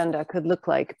legislative agenda could look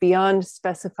like beyond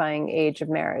specifying age of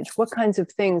marriage? What kinds of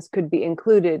things could be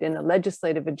included in a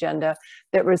legislative agenda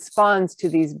that responds to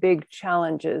these big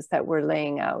challenges that we're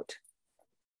laying out?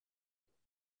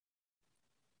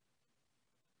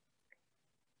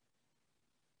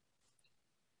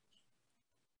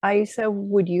 Aissa,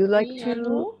 would you like to?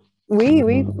 Allô?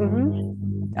 Oui.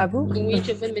 À vous. Oui,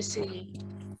 je vais m'essayer.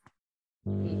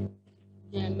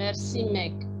 Merci,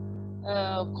 Meg.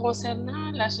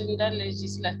 Concernant l'agenda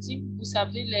législatif, vous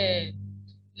savez,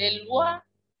 les lois,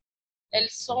 elles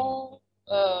sont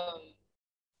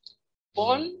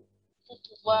bonnes pour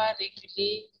pouvoir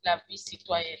réguler la vie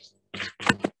citoyenne.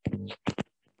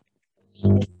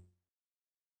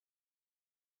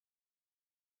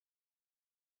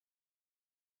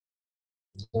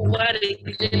 Pouvoir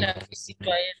réguler la vie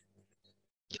citoyenne.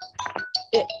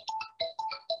 Et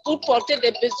pour porter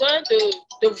des besoins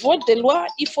de vote de loi,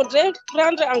 il faudrait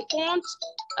prendre en compte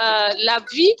la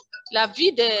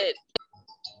vie des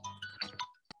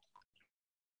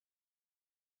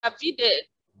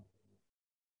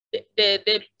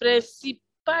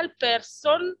principales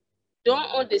personnes dont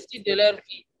on décide de leur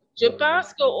vie. Je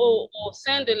pense qu'au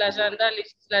sein de l'agenda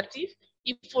législatif,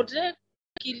 il faudrait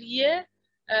qu'il y ait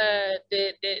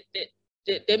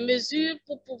des mesures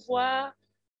pour pouvoir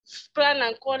prendre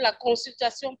en compte la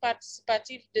consultation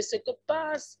participative de ce que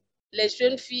pensent les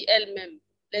jeunes filles elles-mêmes,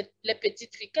 les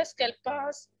petites filles. Qu'est-ce qu'elles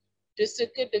pensent de ce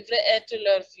que devrait être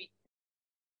leur vie?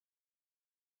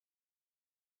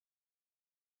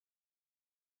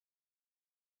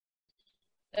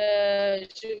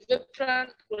 Je veux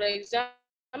prendre pour exemple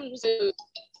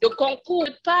le concours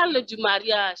parle du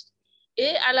mariage.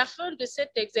 Et à la fin de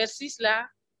cet exercice-là,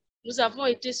 nous avons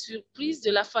été surprises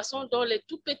de la façon dont les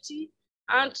tout petits,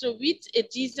 entre 8 et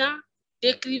 10 ans,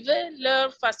 décrivaient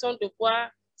leur façon de voir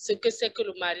ce que c'est que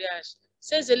le mariage.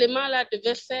 Ces éléments-là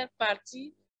devaient faire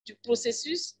partie du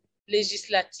processus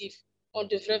législatif. On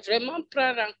devrait vraiment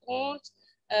prendre en compte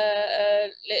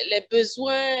les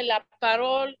besoins, la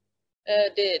parole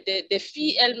des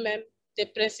filles elles-mêmes, des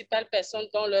principales personnes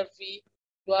dont leur vie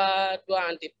doit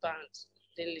en dépendre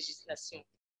des législations.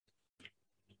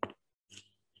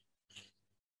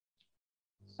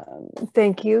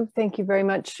 Thank you very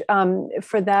much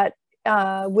for that.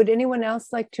 Would anyone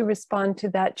else like to respond to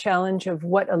that challenge of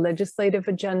what a legislative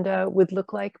agenda would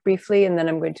look like briefly? And then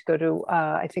I'm going to go to,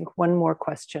 I think, one more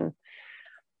question.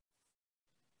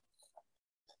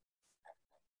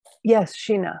 Yes,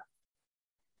 Sheena.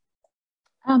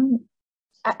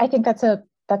 I think that's a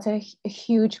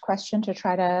huge question to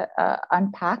try to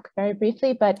unpack very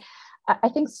briefly, but I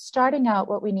think starting out,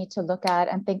 what we need to look at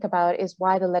and think about is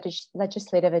why the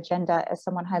legislative agenda, as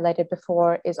someone highlighted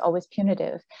before, is always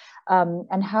punitive,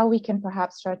 and how we can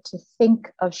perhaps start to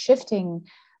think of shifting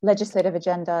legislative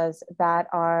agendas that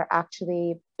are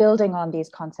actually building on these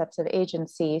concepts of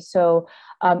agency. So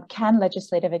can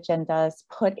legislative agendas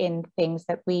put in things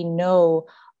that we know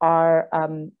are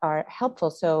helpful?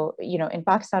 So, you know, in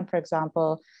Pakistan, for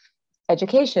example,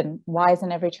 education, why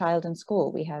isn't every child in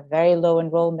school? We have very low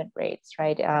enrollment rates,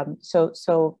 right?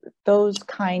 So those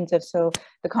kinds of, so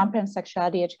the comprehensive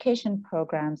sexuality education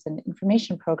programs and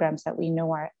information programs that we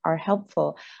know are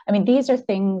helpful. I mean, these are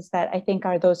things that I think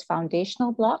are those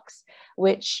foundational blocks,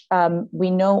 which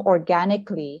we know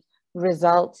organically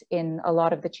result in a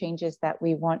lot of the changes that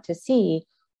we want to see.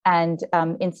 And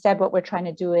instead, what we're trying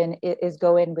to do is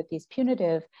go in with these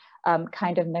punitive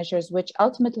kind of measures, which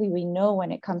ultimately we know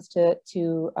when it comes to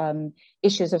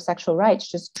issues of sexual rights,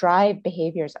 just drive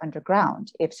behaviors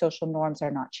underground if social norms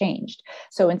are not changed.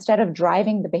 So instead of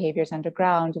driving the behaviors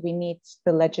underground, we need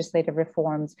the legislative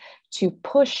reforms to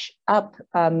push up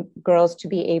girls to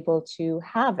be able to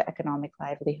have economic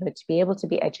livelihood, to be able to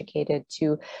be educated,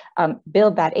 to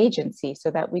build that agency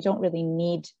so that we don't really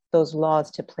need those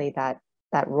laws to play that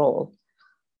role.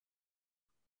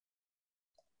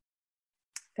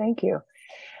 Thank you.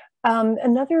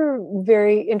 Another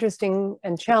very interesting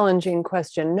and challenging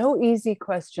question, no easy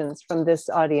questions from this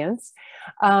audience,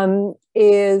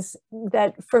 is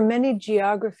that for many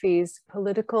geographies,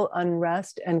 political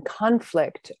unrest and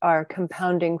conflict are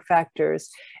compounding factors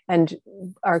and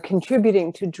are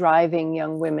contributing to driving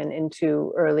young women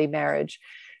into early marriage.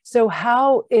 So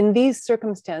how, in these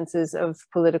circumstances of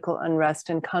political unrest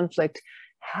and conflict,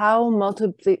 how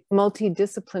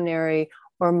multidisciplinary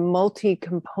or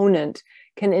multi-component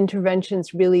can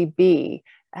interventions really be?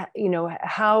 You know,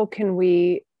 how can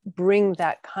we bring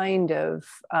that kind of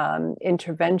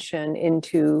intervention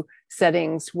into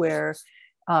settings where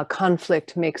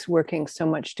conflict makes working so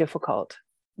much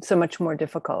more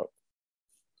difficult?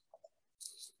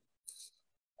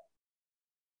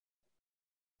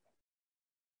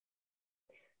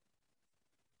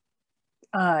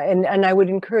 And I would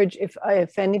encourage,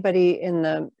 if anybody in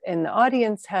the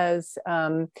audience has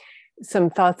some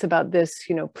thoughts about this,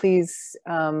 you know, please,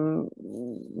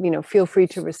 you know, feel free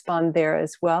to respond there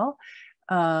as well.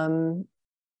 I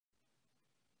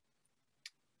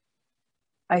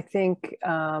think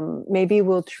maybe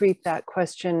we'll treat that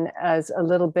question as a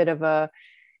little bit of a,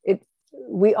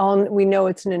 we know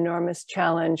it's an enormous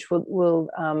challenge. We'll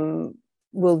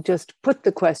just put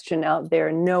the question out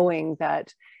there, knowing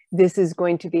that this is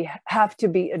going to have to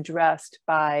be addressed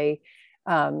by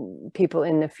people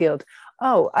in the field.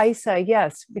 Oh, Aissa,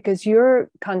 yes, because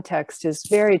your context is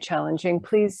very challenging.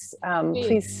 Please,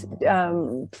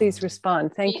 please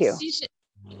respond. Thank you.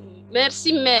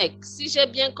 Merci, Meg. Si j'ai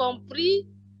bien compris,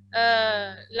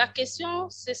 la question,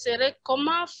 ce serait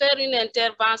comment faire une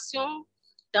intervention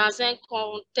dans un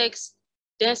contexte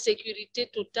d'insécurité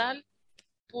totale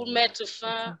pour mettre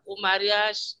fin au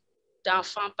mariage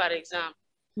d'enfants, par exemple.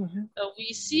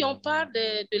 Oui, si on parle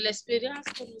de l'expérience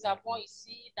que nous avons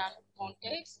ici dans notre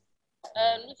contexte,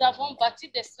 nous avons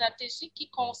bâti des stratégies qui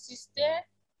consistaient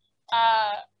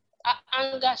à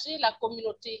engager la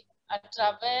communauté à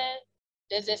travers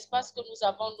des espaces que nous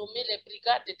avons nommés les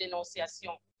brigades de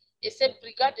dénonciation. Et ces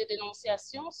brigades de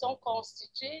dénonciation sont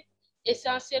constituées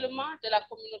essentiellement de la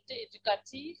communauté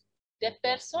éducative, des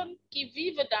personnes qui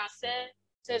vivent dans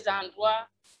ces endroits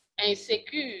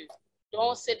insécures.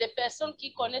 Donc, c'est des personnes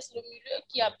qui connaissent le milieu,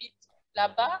 qui habitent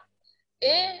là-bas.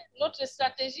 Et notre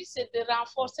stratégie, c'est de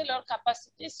renforcer leur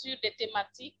capacité sur des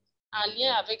thématiques en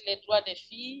lien avec les droits des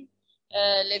filles,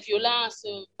 les violences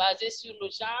basées sur le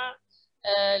genre,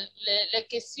 les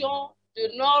questions de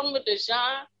normes de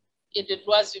genre et de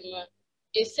droits humains.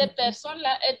 Et ces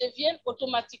personnes-là, elles deviennent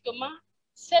automatiquement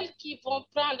celles qui vont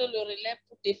prendre le relais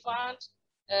pour défendre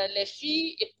les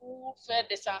filles et pour faire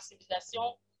des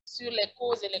sensibilisations sur les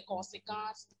causes et les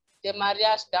conséquences des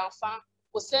mariages d'enfants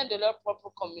au sein de leur propre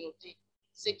communauté.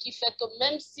 Ce qui fait que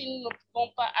même s'ils ne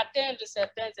pouvons pas atteindre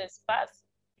certains espaces,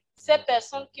 ces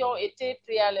personnes qui ont été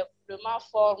préalablement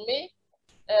formées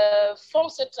font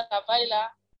ce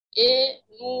travail-là et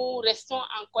nous restons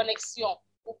en connexion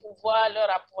pour pouvoir leur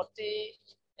apporter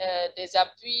des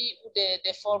appuis ou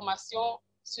des formations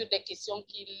sur des questions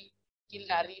qu'ils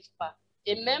n'arrivent pas.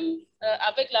 Et même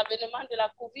avec l'avènement de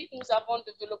la COVID, nous avons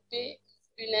développé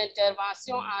une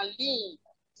intervention en ligne,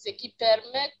 ce qui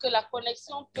permet que la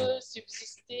connexion peut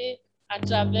subsister à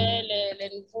travers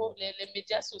les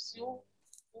médias sociaux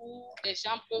où les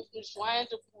gens peuvent nous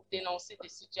joindre pour dénoncer des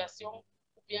situations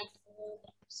ou bien pour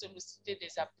solliciter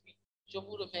des appuis. Je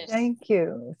vous remercie. Thank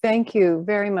you. Thank you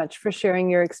very much for sharing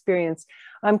your experience.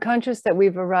 I'm conscious that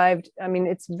we've arrived, I mean,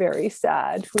 it's very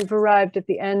sad. We've arrived at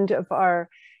the end of our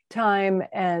time,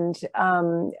 and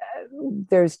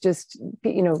there's just,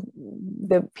 you know,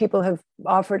 the people have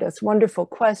offered us wonderful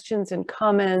questions and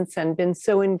comments and been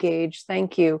so engaged.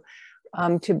 Thank you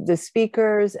to the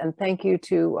speakers, and thank you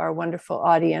to our wonderful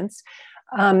audience.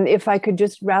 If I could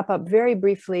just wrap up very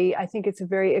briefly, I think it's a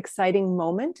very exciting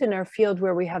moment in our field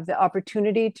where we have the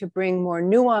opportunity to bring more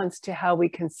nuance to how we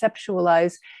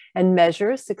conceptualize and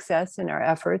measure success in our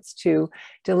efforts to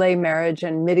delay marriage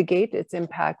and mitigate its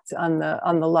impacts on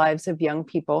the lives of young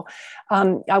people.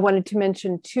 I wanted to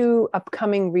mention two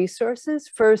upcoming resources.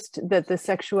 First, that the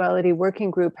Sexuality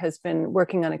Working Group has been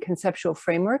working on a conceptual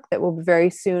framework that will very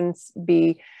soon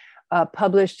be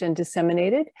published and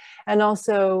disseminated, and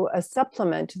also a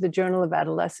supplement to the Journal of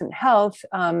Adolescent Health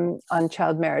on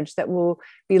child marriage that will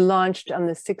be launched on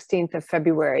the 16th of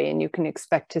February, and you can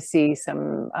expect to see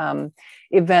some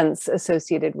events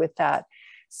associated with that.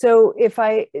 So if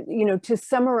I, you know, to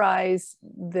summarize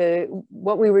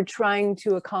what we were trying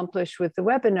to accomplish with the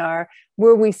webinar,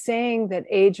 were we saying that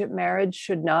age at marriage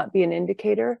should not be an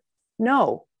indicator?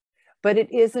 No. But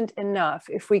it isn't enough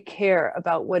if we care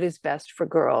about what is best for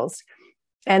girls.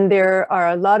 And there are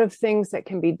a lot of things that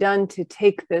can be done to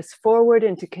take this forward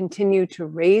and to continue to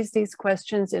raise these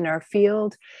questions in our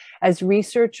field. As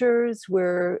researchers,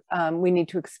 we need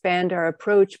to expand our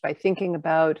approach by thinking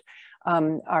about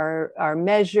our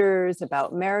measures,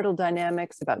 about marital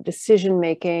dynamics, about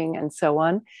decision-making, and so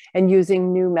on, and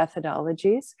using new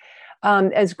methodologies.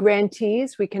 As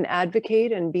grantees, we can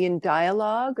advocate and be in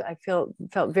dialogue. I felt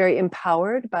very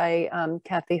empowered by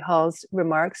Kathy Hall's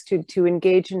remarks to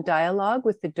engage in dialogue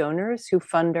with the donors who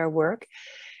fund our work.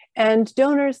 And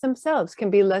donors themselves can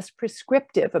be less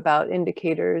prescriptive about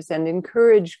indicators and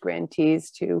encourage grantees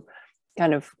to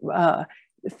kind of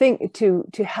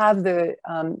to have the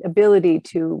ability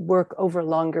to work over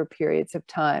longer periods of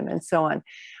time and so on.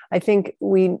 I think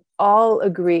we all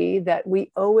agree that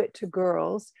we owe it to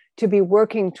girls to be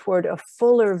working toward a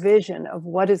fuller vision of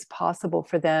what is possible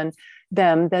for them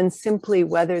than simply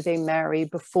whether they marry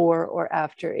before or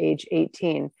after age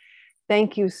 18.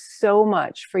 Thank you so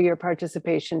much for your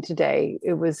participation today.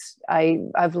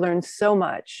 I've learned so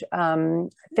much.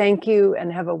 Thank you,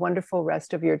 and have a wonderful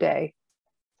rest of your day.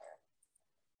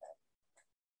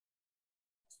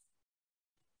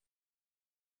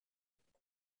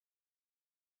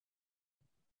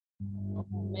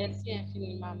 Merci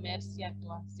infiniment, merci à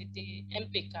toi. C'était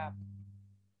impeccable.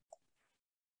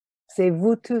 C'est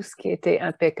vous tous qui étiez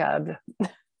impeccables.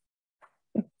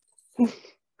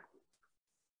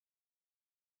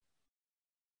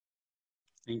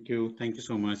 Thank you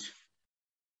so much.